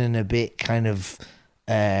disconcerting and a bit kind of,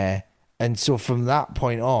 and so from that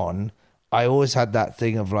point on, I always had that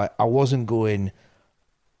thing of like, I wasn't going,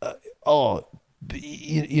 the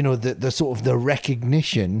sort of the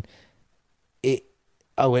recognition.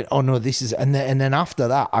 I went, oh no, this is, and then after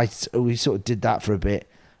that, we sort of did that for a bit,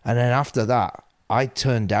 and then after that, I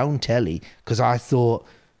turned down telly because I thought,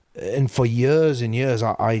 and for years and years,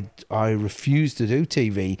 I refused to do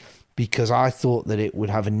TV because I thought that it would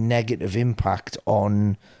have a negative impact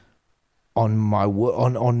on my work,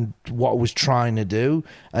 on what I was trying to do,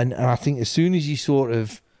 and I think as soon as you sort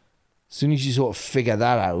of figure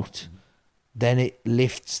that out, then it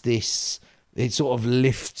sort of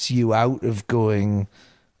lifts you out of going,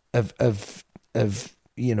 of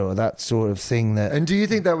you know, that sort of thing that. And do you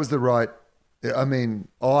think that was the right? I mean,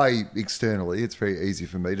 externally, it's very easy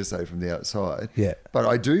for me to say from the outside. Yeah. But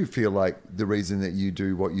I do feel like the reason that you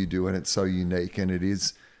do what you do and it's so unique and it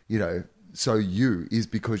is, you know, so you is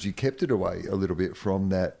because you kept it away a little bit from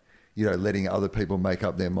that, you know, letting other people make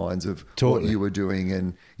up their minds of what you were doing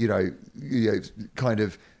and, you know, kind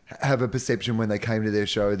of have a perception when they came to their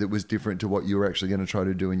show that was different to what you were actually going to try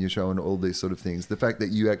to do in your show and all these sort of things. The fact that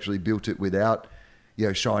you actually built it without, you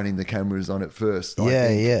know, shining the cameras on it first, I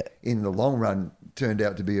think in the long run turned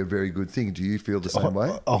out to be a very good thing. Do you feel the same way?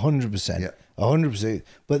 100%. 100%.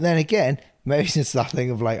 But then again, maybe it's that thing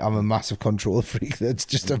of like, I'm a massive control freak. That's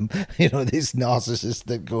just, you know, this narcissist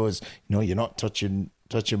that goes, no, you're not touching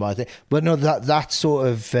my thing. But no, that sort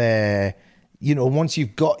of, you know, once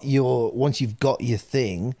you've got your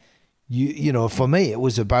thing, you know, for me, it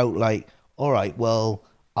was about like, all right, well,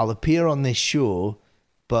 I'll appear on this show.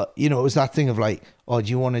 But, you know, it was that thing of like, oh, do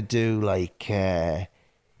you want to do like,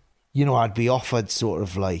 you know, I'd be offered sort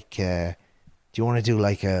of like, do you want to do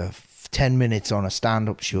like 10 minutes on a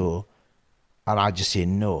stand-up show? And I'd just say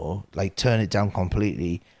no, like turn it down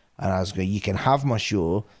completely. And I was going, you can have my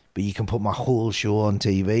show, but you can put my whole show on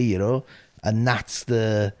TV, you know? And that's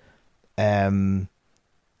the, and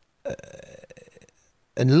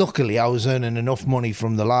luckily I was earning enough money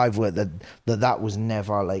from the live work that was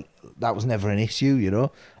never like, that was never an issue, you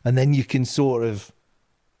know? And then you can sort of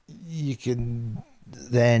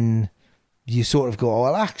go, oh,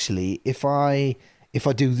 well, actually, if I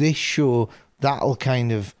do this show, that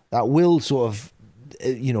will sort of,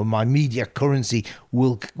 you know, my media currency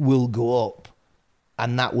will go up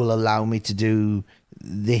and that will allow me to do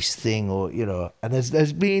this thing or, you know, and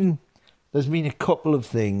there's been a couple of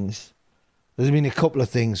things. There's been a couple of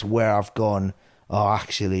things where I've gone, oh,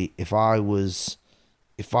 actually, if I was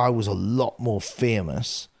a lot more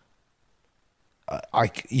famous,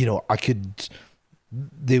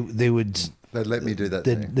 they would. They'd let me do that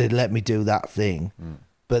thing. They'd let me do that thing. Mm.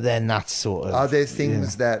 But then that's sort of. Are there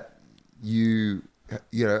things that you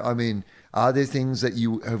know, I mean, are there things that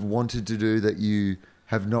you have wanted to do that you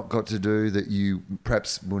have not got to do that you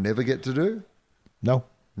perhaps will never get to do? No.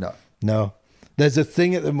 There's a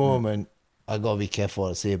thing at the moment, I got to be careful what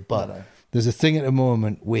I say, but there's a thing at the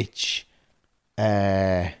moment which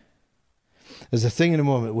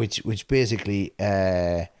basically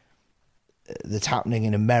that's happening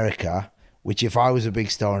in America, which if I was a big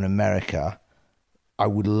star in America, I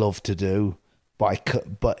would love to do,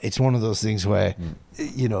 but it's one of those things where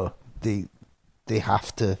you know they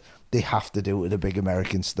have to do it with a big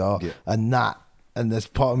American star, and there's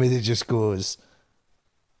part of me that just goes,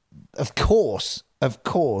 of course,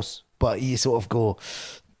 but you sort of go,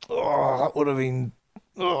 oh, that would have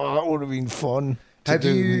been fun. Have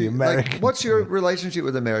you, like, what's your relationship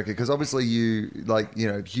with America? Because obviously you, like, you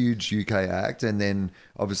know, huge UK act and then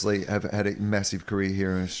obviously have had a massive career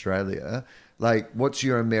here in Australia. Like, what's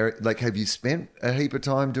your like, have you spent a heap of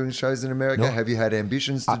time doing shows in America? No. Have you had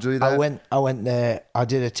ambitions to do that? I went there. I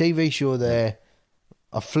did a TV show there.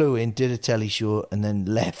 I flew in, did a telly show and then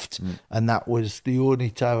left. And that was the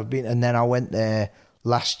only time I've been. And then I went there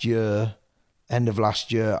last year, end of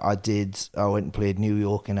last year. I went and played New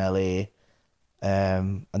York and LA.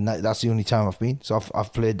 And that's the only time I've been. So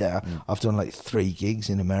I've played there. I've done like 3 gigs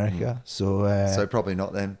in America. So probably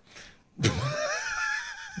not then.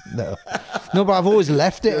 No, but I've always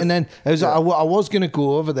left it. And then I was going to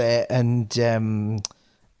go over there and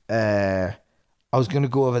I was going to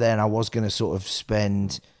go over there and I was going to sort of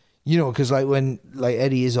spend, you know, because like when like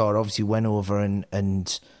Eddie Izzard obviously went over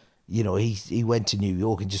and you know, he went to New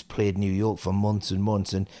York and just played New York for months and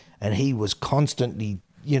months and he was constantly,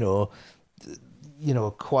 you know,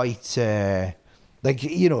 quite like,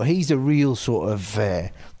 you know, he's a real sort of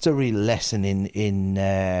it's a real lesson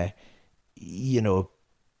in you know,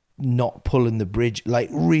 not pulling the bridge, like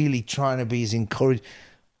really trying to be as encouraged.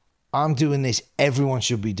 I'm doing this, everyone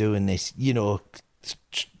should be doing this, you know,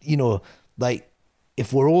 like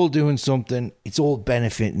if we're all doing something, it's all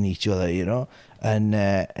benefiting each other, you know.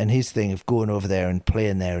 And his thing of going over there and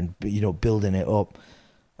playing there and, you know, building it up,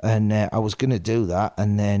 and I was gonna do that,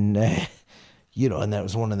 and then you know, and that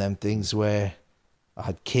was one of them things where I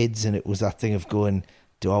had kids, and it was that thing of going,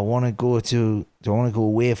 do I want to go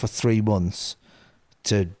away for 3 months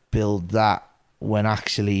to build that when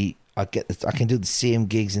actually I can do the same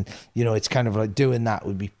gigs, and you know, it's kind of like doing that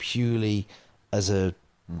would be purely as a,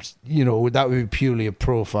 you know, that would be purely a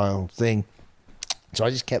profile thing. So I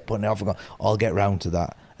just kept putting it off and going, I'll get round to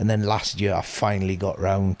that. And then last year I finally got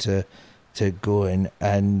round to going,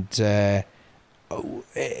 and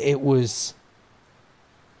it was,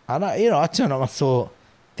 and I turned up, I thought,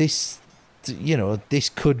 this, this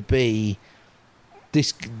could be,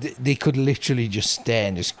 this, they could literally just stare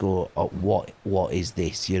and just go, oh, what is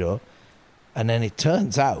this, And then it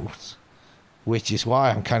turns out, which is why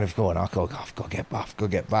I'm kind of going, I've got to get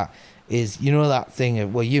back, is, that thing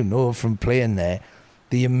of, well, from playing there,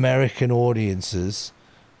 the American audiences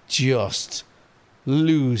just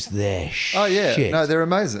lose their shit. Oh, yeah. No, they're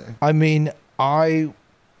amazing. I mean, after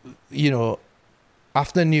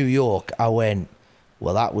New York, I went,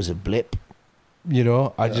 well, that was a blip.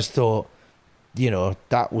 I just thought,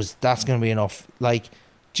 that's going to be enough. Like,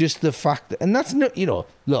 just the fact that, and that's not,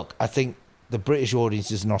 look, I think the British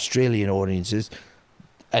audiences and Australian audiences,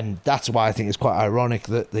 and that's why I think it's quite ironic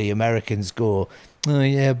that the Americans go, oh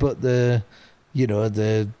yeah, but the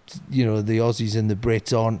Aussies and the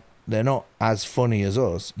Brits they're not as funny as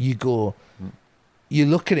us. You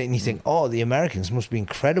look at it and you think, oh, the Americans must be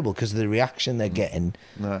incredible because of the reaction they're getting.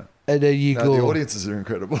 No. And then you go, the audiences are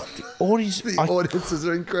incredible. Audiences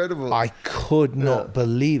are incredible. I could not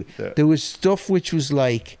believe it. Yeah. There was stuff which was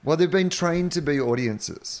like, well, they've been trained to be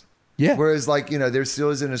audiences. Yeah. Whereas, like, there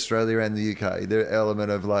still is in Australia and the UK, the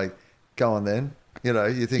element of like, go on then,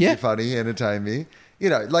 you think you're funny, entertain me.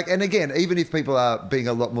 And again, even if people are being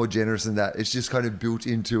a lot more generous than that, it's just kind of built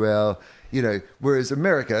into our, whereas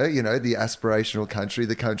America, the aspirational country,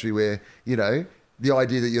 the country where, the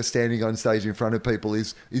idea that you're standing on stage in front of people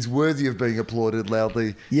is worthy of being applauded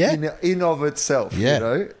loudly in of itself,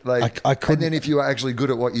 Like, and then if you are actually good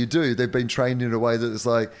at what you do, they've been trained in a way that it's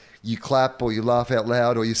like, you clap or you laugh out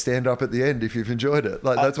loud or you stand up at the end if you've enjoyed it.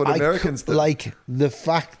 Like, that's what Americans do. Like, the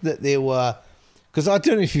fact that they were... Because I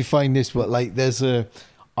don't know if you find this, but like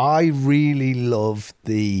I really love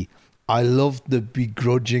the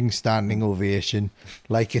begrudging standing ovation.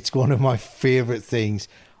 Like, it's one of my favorite things.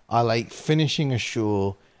 I like finishing a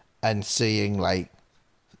show and seeing like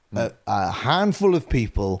a handful of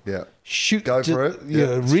people go for it.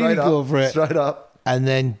 Really go for it. Straight up. And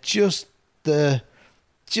then just that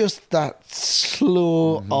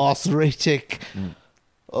slow, arthritic...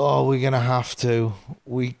 Oh, we're gonna have to.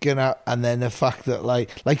 And then the fact that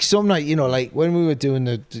like some night, like when we were doing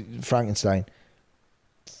the Frankenstein,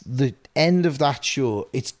 the end of that show,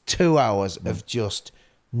 it's 2 hours of just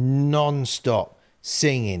non-stop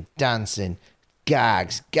singing, dancing,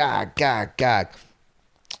 gags, gag.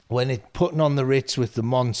 When it putting on the Ritz with the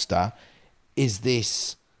monster, is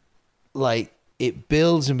this like it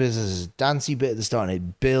builds and builds. There's a dancey bit at the start, and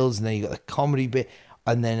it builds, and then you got the comedy bit.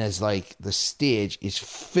 And then as like the stage is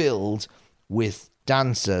filled with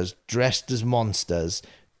dancers dressed as monsters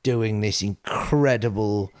doing this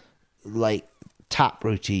incredible like tap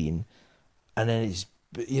routine. And then it's,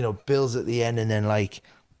 builds at the end, and then like,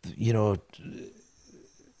 the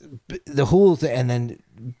whole thing, and then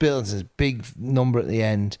builds a big number at the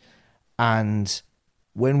end. And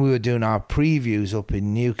when we were doing our previews up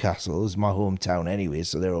in Newcastle, it's my hometown anyway,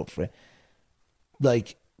 so they're up for it.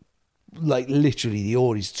 Like literally the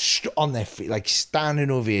audience on their feet, like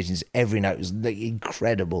standing ovations every night. It was like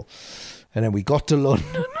incredible. And then we got to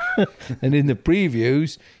London and in the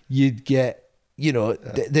previews you'd get,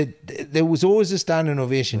 there was always a standing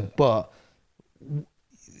ovation, but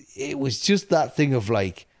it was just that thing of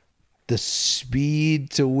like the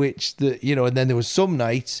speed to which and then there was some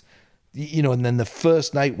nights, and then the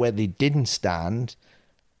first night where they didn't stand,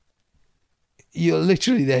 you're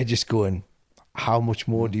literally there just going, how much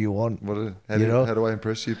more do you want? How do I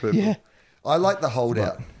impress you people? Yeah. I like the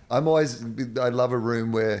holdout. I love a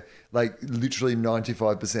room where like literally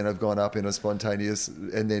 95% have gone up in a spontaneous,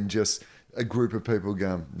 and then just a group of people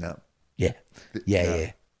going, no. Yeah.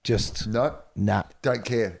 Just no. Nah. Don't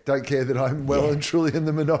care that I'm well and truly in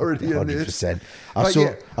the minority 100%. in this. I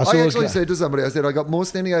actually said to somebody, I said, I got more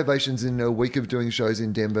standing ovations in a week of doing shows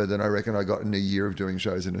in Denver than I reckon I got in a year of doing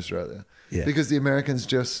shows in Australia. Yeah. Because the Americans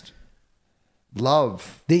just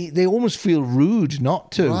love. They almost feel rude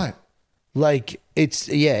not to. Right. Like it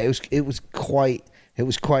was quite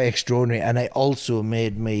extraordinary, and it also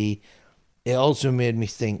made me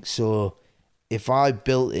think, so if I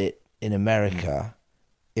built it in America,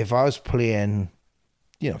 if I was playing,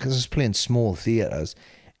 because I was playing small theaters,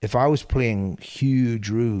 if I was playing huge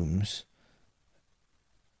rooms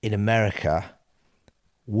in America,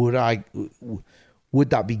 would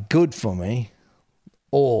that be good for me,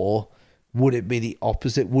 or would it be the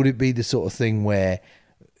opposite? Would it be the sort of thing where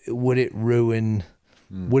would it ruin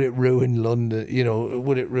London? Would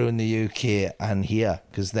it ruin the UK and here?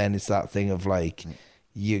 Because then it's that thing of like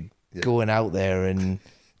you going out there and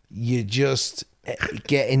you just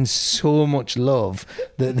getting so much love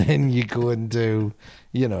that then you go and do,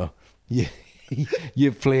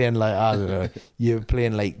 you're playing like, I don't know, you're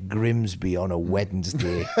playing like Grimsby on a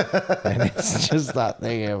Wednesday, and it's just that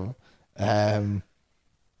thing of,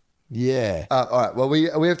 yeah. All right. Well, we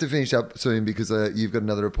have to finish up soon because you've got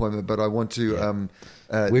another appointment. But I want to.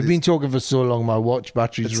 We've been talking for so long. My watch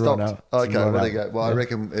battery's run out. Okay. Well, there you go. Well, I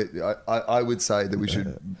reckon. I would say that we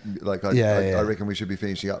should. I reckon we should be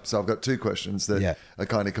finishing up. So I've got two questions that are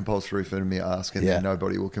kind of compulsory for me to ask, and then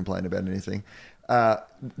nobody will complain about anything.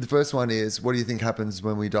 The first one is, what do you think happens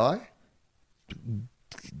when we die?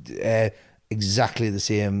 Exactly the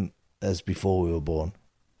same as before we were born.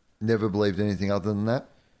 Never believed anything other than that.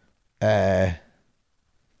 Do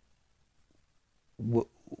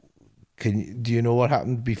you know what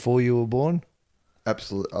happened before you were born?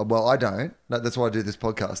 Absolutely. Well, I don't. No, that's why I do this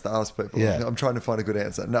podcast, to ask people. Yeah. I'm trying to find a good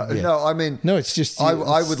answer. No, I mean, no, it's just. I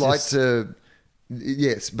would like to.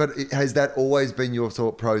 Yes, but has that always been your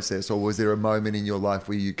thought process, or was there a moment in your life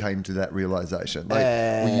where you came to that realization? Like,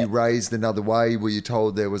 were you raised another way? Were you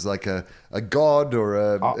told there was like a god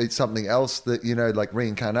or something else that, like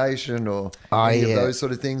reincarnation or any of those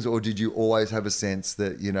sort of things? Or did you always have a sense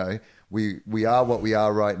that, we are what we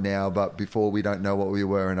are right now, but before we don't know what we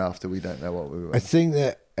were, and after we don't know what we were? I think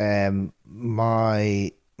that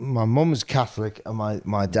my mum was Catholic, and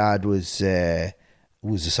my dad was a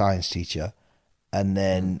science teacher.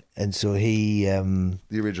 And so he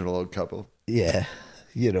the original old couple. Yeah,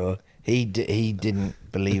 he didn't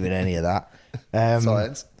believe in any of that.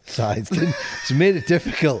 Science it's made it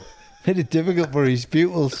difficult for his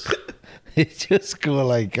pupils. He just go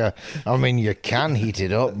like, I mean, you can heat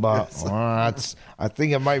it up, but I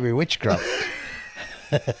think it might be witchcraft.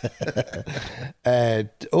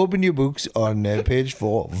 Open your books on page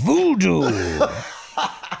 4. Voodoo.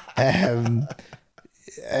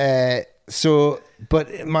 So,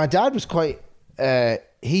 but my dad was quite.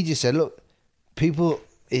 He just said, "Look, people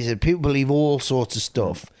believe all sorts of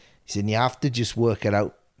stuff." He said, "You have to just work it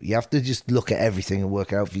out. You have to just look at everything and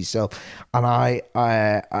work it out for yourself." And I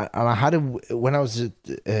had when I was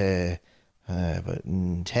about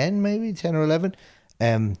 10 or 11.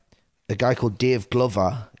 A guy called Dave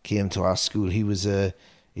Glover came to our school. He was a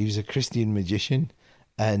Christian magician,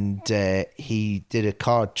 and he did a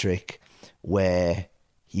card trick where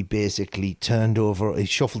he basically he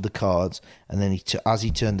shuffled the cards, and then as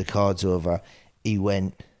he turned the cards over, he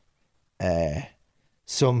went,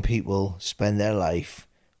 some people spend their life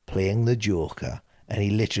playing the Joker. And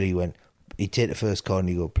he literally went, he'd take the first card and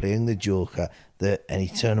he'd go, playing the Joker, and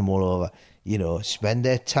he'd turn them all over, spend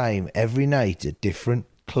their time every night at different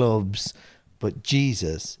clubs, but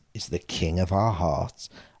Jesus is the king of our hearts.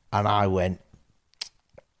 And I went,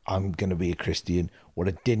 I'm going to be a Christian. What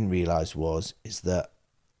I didn't realise is that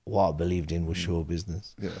what I believed in was show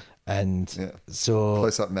business. Yeah. And so...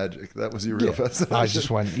 Close Up Magic. That was your real fascination. I just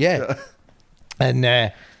went,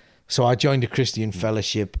 And so I joined a Christian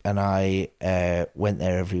fellowship, and I went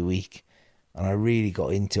there every week. And I really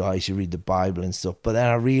got into it. I used to read the Bible and stuff. But then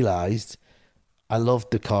I realised I loved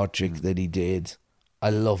the card trick that he did. I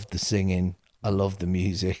loved the singing. I loved the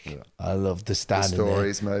music. Yeah. I loved the standing there. The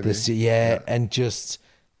stories, maybe.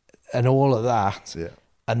 And all of that. Yeah.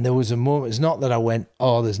 And there was a moment, it's not that I went,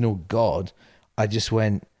 oh, there's no God. I just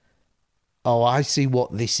went, oh, I see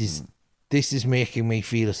what this is. This is making me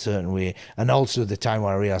feel a certain way. And also the time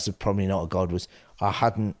when I realised that probably not a God was, I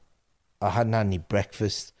hadn't had any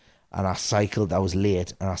breakfast, and I was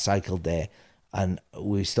late, and I cycled there, and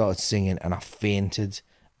we started singing, and I fainted,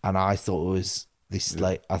 and I thought it was this,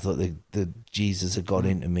 I thought the Jesus had got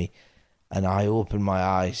into me, and I opened my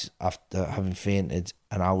eyes after having fainted,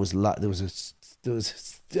 and I was like, there was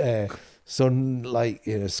sunlight,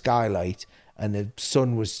 skylight, and the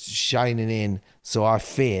sun was shining in. So I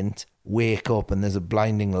faint, wake up, and there's a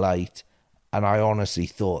blinding light, and I honestly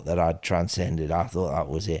thought that I'd transcended. I thought that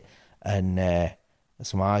was it, and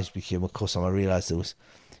so my eyes became accustomed. I realised there was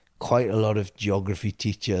quite a lot of geography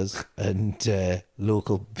teachers and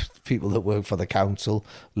local people that work for the council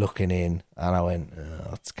looking in, and I went,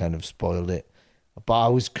 that's kind of spoiled it. But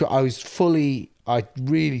I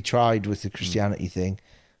really tried with the Christianity thing,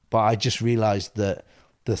 but I just realised that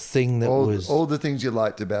the thing that all the things you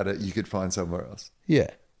liked about it, you could find somewhere else. Yeah.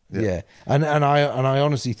 And I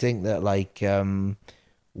honestly think that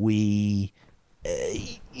we,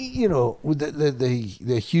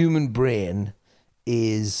 the human brain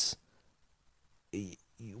is,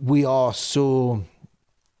 we are so,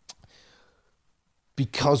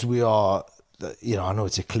 because we are, I know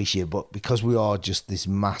it's a cliche, but because we are just this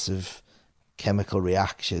massive chemical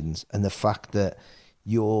reactions, and the fact that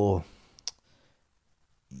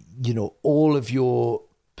all of your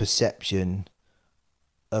perception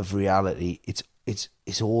of reality, it's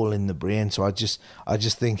it's all in the brain. So I just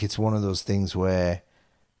think it's one of those things where,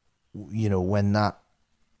 you know, when that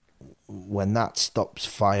stops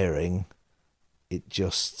firing, it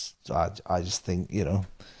just I just think, you know,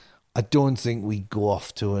 I don't think we go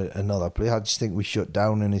off to another place. I just think we shut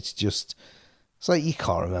down, and it's like you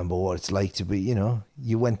can't remember what it's like to be, you know,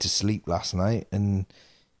 you went to sleep last night and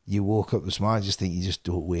you woke up this morning. I just think you just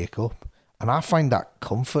don't wake up. And I find that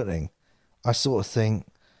comforting. I sort of think,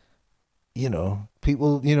 you know,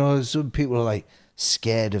 people, you know, some people are like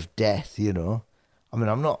scared of death, you know. I mean,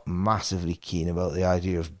 I'm not massively keen about the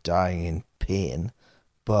idea of dying in pain,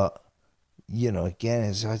 but, you know,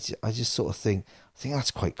 again, I just sort of think, I think that's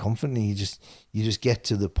quite comforting. You just get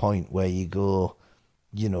to the point where you go,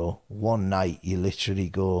 you know, one night you literally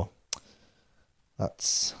go,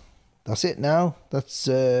 that's it now. That's,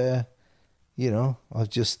 you know, I've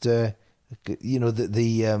just, you know,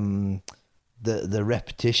 the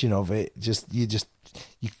repetition of it,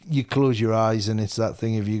 you close your eyes, and it's that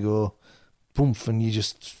thing of you go, boom, and you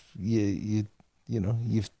know,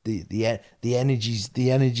 the energy's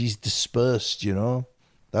dispersed, you know.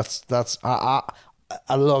 That's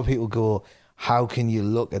a lot of people go, how can you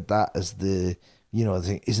look at that as the, you know,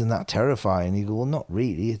 isn't that terrifying? You go, well, not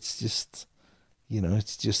really. It's just, you know,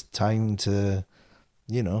 it's just time to,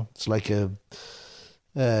 you know, it's like you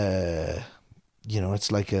know,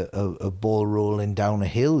 it's like a ball rolling down a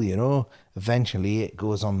hill, you know. Eventually it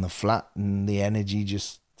goes on the flat and the energy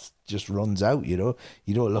just runs out, you know.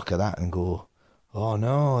 You don't look at that and go, oh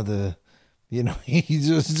no, you know, you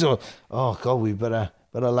just so, oh God, we better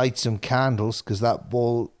light some candles because that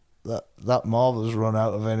ball, that marvel's run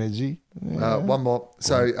out of energy. Yeah. One more.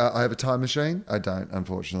 So I have a time machine. I don't,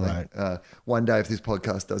 unfortunately. Right. One day, if this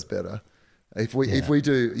podcast does better, if we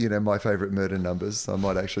do, you know, my favorite murder numbers, I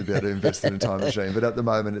might actually be able to invest in a time machine. But at the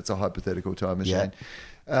moment, it's a hypothetical time machine.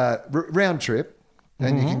 Round trip,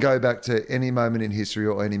 and you can go back to any moment in history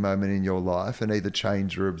or any moment in your life and either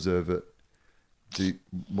change or observe it.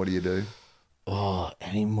 What do you do? Oh,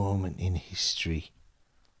 any moment in history.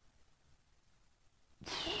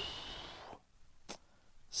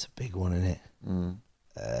 It's a big one, isn't it?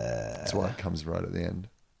 That's why it comes right at the end.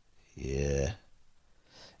 Yeah.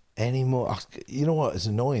 Any more? You know what is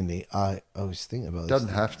annoying me? I was thinking about this. Doesn't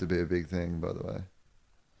have to be a big thing, by the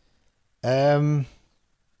way.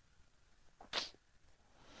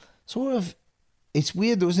 Sort of. It's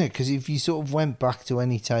weird, though, isn't it? Because if you sort of went back to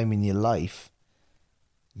any time in your life,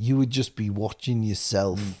 you would just be watching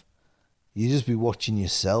yourself. You'd just be watching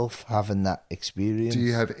yourself having that experience. Do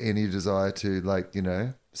you have any desire to, like, you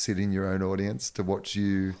know, sit in your own audience to watch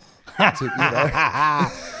you? You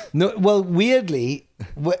know? No, well, weirdly,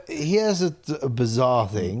 here's a bizarre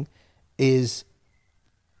thing: is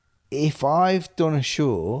if I've done a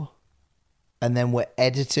show and then we're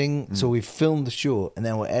editing, so we've filmed the show and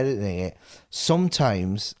then we're editing it.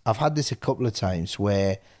 Sometimes I've had this a couple of times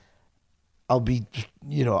where I'll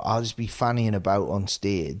just be fannying about on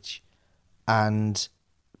stage, and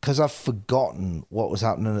because I've forgotten what was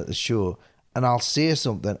happening at the show, and I'll say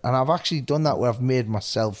something, and I've actually done that where I've made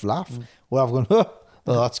myself laugh, where I've gone, oh,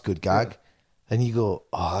 that's a good gag. Yeah. And you go,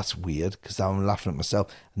 oh, that's weird, because I'm laughing at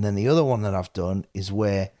myself. And then the other one that I've done is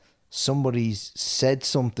where somebody's said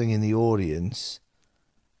something in the audience,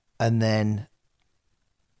 and then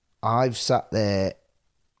I've sat there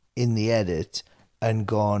in the edit and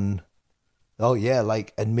gone, oh yeah,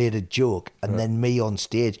 like, and made a joke, and then me on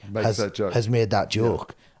stage has made that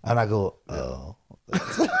joke, and I go, oh,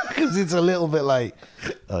 because it's a little bit like,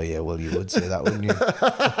 oh yeah, well, you would say that, wouldn't you?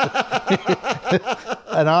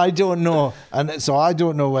 And I don't know, and so I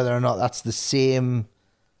don't know whether or not that's the same.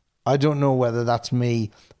 I don't know whether that's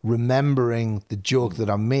me remembering the joke that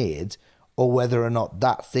I made, or whether or not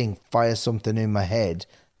that thing fires something in my head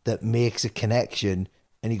that makes a connection,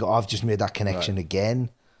 and you go, I've just made that connection again.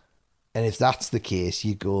 And if that's the case,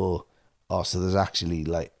 you go, oh, so there's actually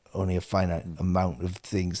like only a finite amount of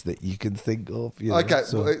things that you can think of. You know? Okay,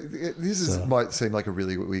 so, well, might seem like a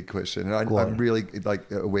really weird question, and I'm really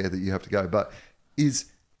like aware that you have to go. But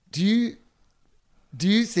do you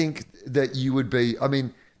think that you would be? I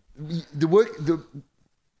mean, the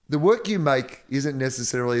work you make isn't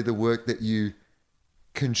necessarily the work that you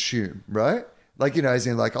consume, right? Like, you know, as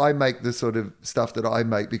in, like, I make the sort of stuff that I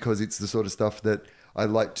make because it's the sort of stuff that I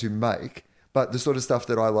like to make, but the sort of stuff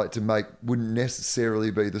that I like to make wouldn't necessarily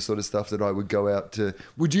be the sort of stuff that I would go out to.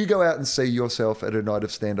 Would you go out and see yourself at a night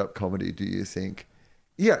of stand-up comedy, do you think?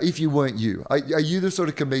 Yeah, if you weren't you. Are you the sort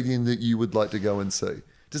of comedian that you would like to go and see?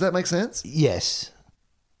 Does that make sense? Yes.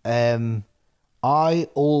 I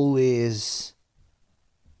always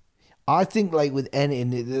I think like with any,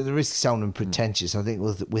 and the risk of sounding pretentious, I think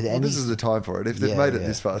with any. This is the time for it. If they've made it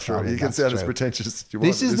this far through, you can sound as pretentious as you want.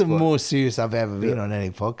 This is the most serious I've ever been on any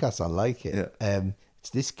podcast. I like it. Yeah. It's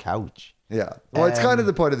this couch. Yeah. Well, it's kind of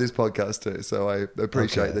the point of this podcast too. So I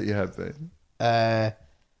appreciate that you have been. I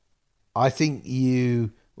think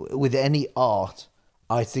with any art,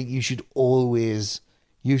 I think you should always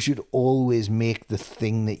make the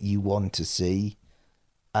thing that you want to see,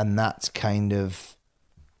 and that's kind of.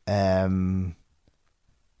 But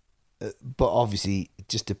obviously, it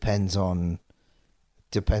just depends on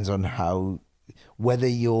how whether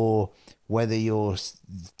your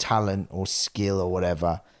talent or skill or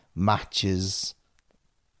whatever matches,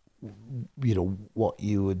 what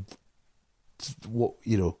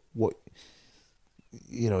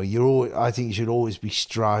I think you should always be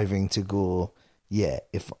striving to go. Yeah,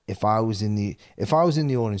 if I was in the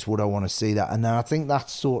audience, would I want to see that? And then I think that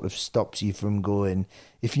sort of stops you from going.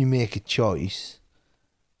 If you make a choice,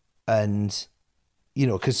 and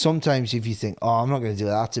because sometimes if you think, oh, I'm not going to do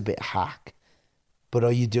that, that's a bit hack. But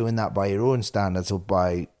are you doing that by your own standards or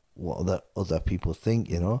by what other people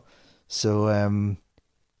think? So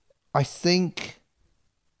I think,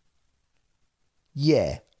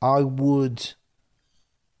 yeah, I would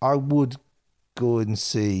go and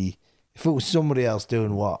see. If it was somebody else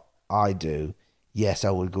doing what I do, yes,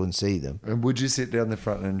 I would go and see them. And would you sit down the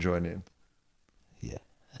front and join in? Yeah.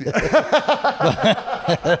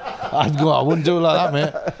 I'd go. I wouldn't do it like that,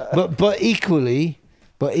 mate. But equally,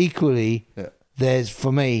 yeah. There's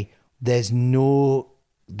no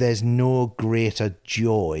greater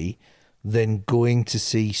joy than going to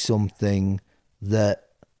see something that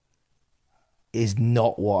is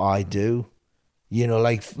not what I do.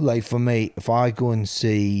 Like for me, if I go and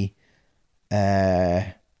see.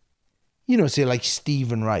 Say like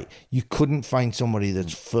Stephen Wright. You couldn't find somebody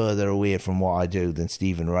that's further away from what I do than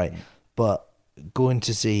Stephen Wright. But going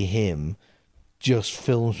to see him just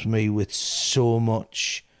fills me with so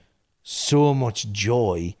much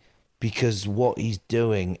joy, because what he's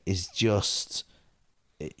doing is just,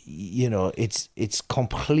 it's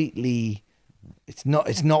completely. It's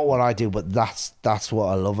not what I do, but that's what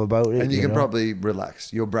I love about it. And you can probably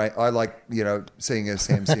relax your brain. I like, seeing a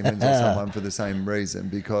Sam Simmons or someone for the same reason,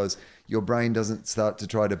 because your brain doesn't start to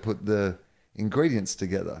try to put the ingredients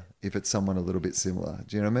together if it's someone a little bit similar.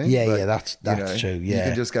 Do you know what I mean? Yeah, that's true. Yeah. You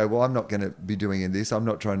can just go, well, I'm not going to be doing this. I'm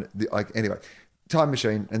not trying to. Anyway, time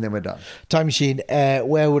machine, and then we're done. Time machine.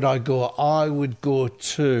 Where would I go? I would go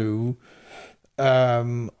to.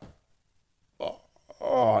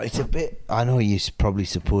 Oh, it's a bit. I know you're probably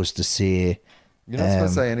supposed to say. You're not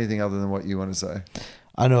supposed to say anything other than what you want to say.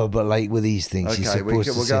 I know, but like with these things, okay, you're supposed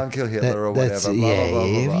to we'll say, go and kill Hitler or whatever.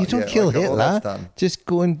 If you don't kill Hitler, just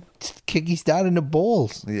go and kick his dad in the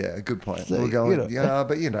balls. Yeah, good point. We'll go. But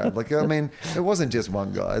it wasn't just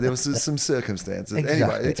one guy. There was some circumstances. Exactly,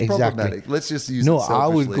 anyway, it's problematic. Let's just use. No, it selfishly. I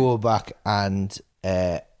would go back and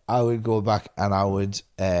I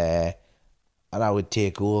would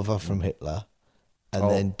take over from Hitler. And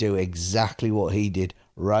then do exactly what he did,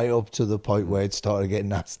 right up to the point where it started getting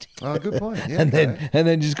nasty. Oh, good point. Yeah, and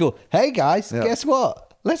then just go, hey guys, guess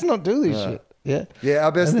what? Let's not do this shit. Yeah. Yeah.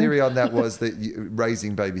 Our best theory on that was that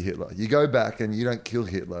raising baby Hitler. You go back and you don't kill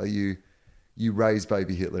Hitler. You raise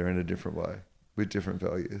baby Hitler in a different way with different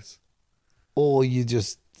values. Or you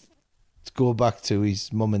just go back to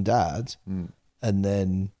his mum and dad, and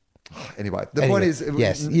then. Anyway, the point is,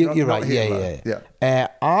 yes, you're right. Yeah.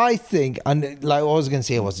 I think, and like what I was going to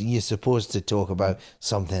say was, you're supposed to talk about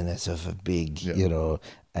something that's of a big,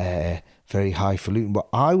 very highfalutin. But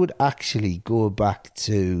I would actually go back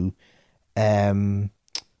to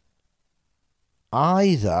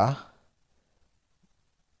either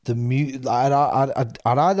the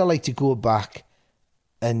I'd either like to go back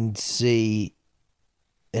and see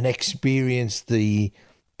and experience the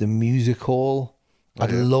music hall.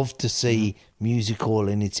 I'd love to see music hall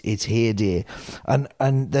in its heyday,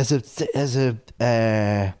 and there's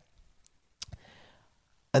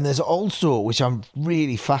also, which I'm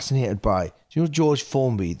really fascinated by. Do you know George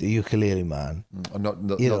Formby, the ukulele man? Not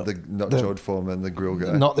George Foreman, the grill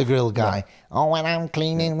guy. Not the grill guy. Oh, when I'm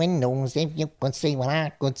cleaning windows, if you could see what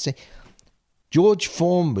I could see. George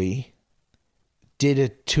Formby did a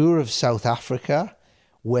tour of South Africa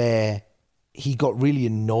where he got really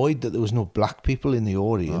annoyed that there was no black people in the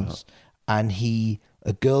audience, and a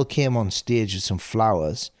girl came on stage with some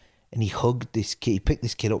flowers, and he hugged this kid. He picked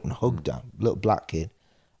this kid up and hugged him, little black kid,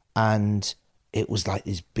 and it was like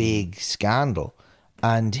this big scandal.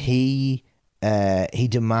 And he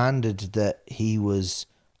demanded that he was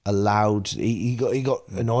allowed. He got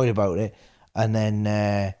annoyed about it, and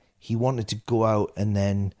then he wanted to go out and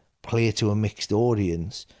then play to a mixed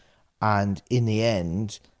audience, and in the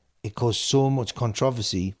end, it caused so much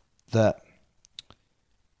controversy that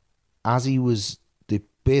as they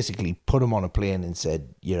basically put him on a plane and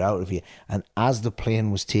said, "You're out of here." And as the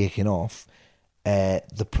plane was taking off,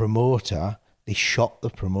 the promoter, they shot the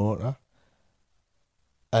promoter,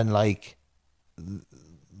 and like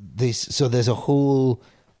this. So there's a whole,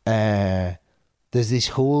 there's this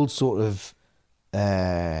whole sort of,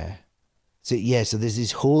 so there's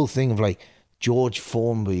this whole thing of like George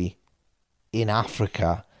Formby in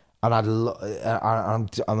Africa. And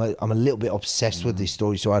I'm a little bit obsessed with this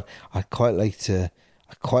story, so I'd quite like to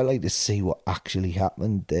see what actually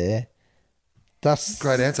happened there. That's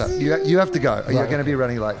great answer. You have to go. You're going to be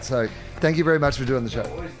running late. So thank you very much for doing the show.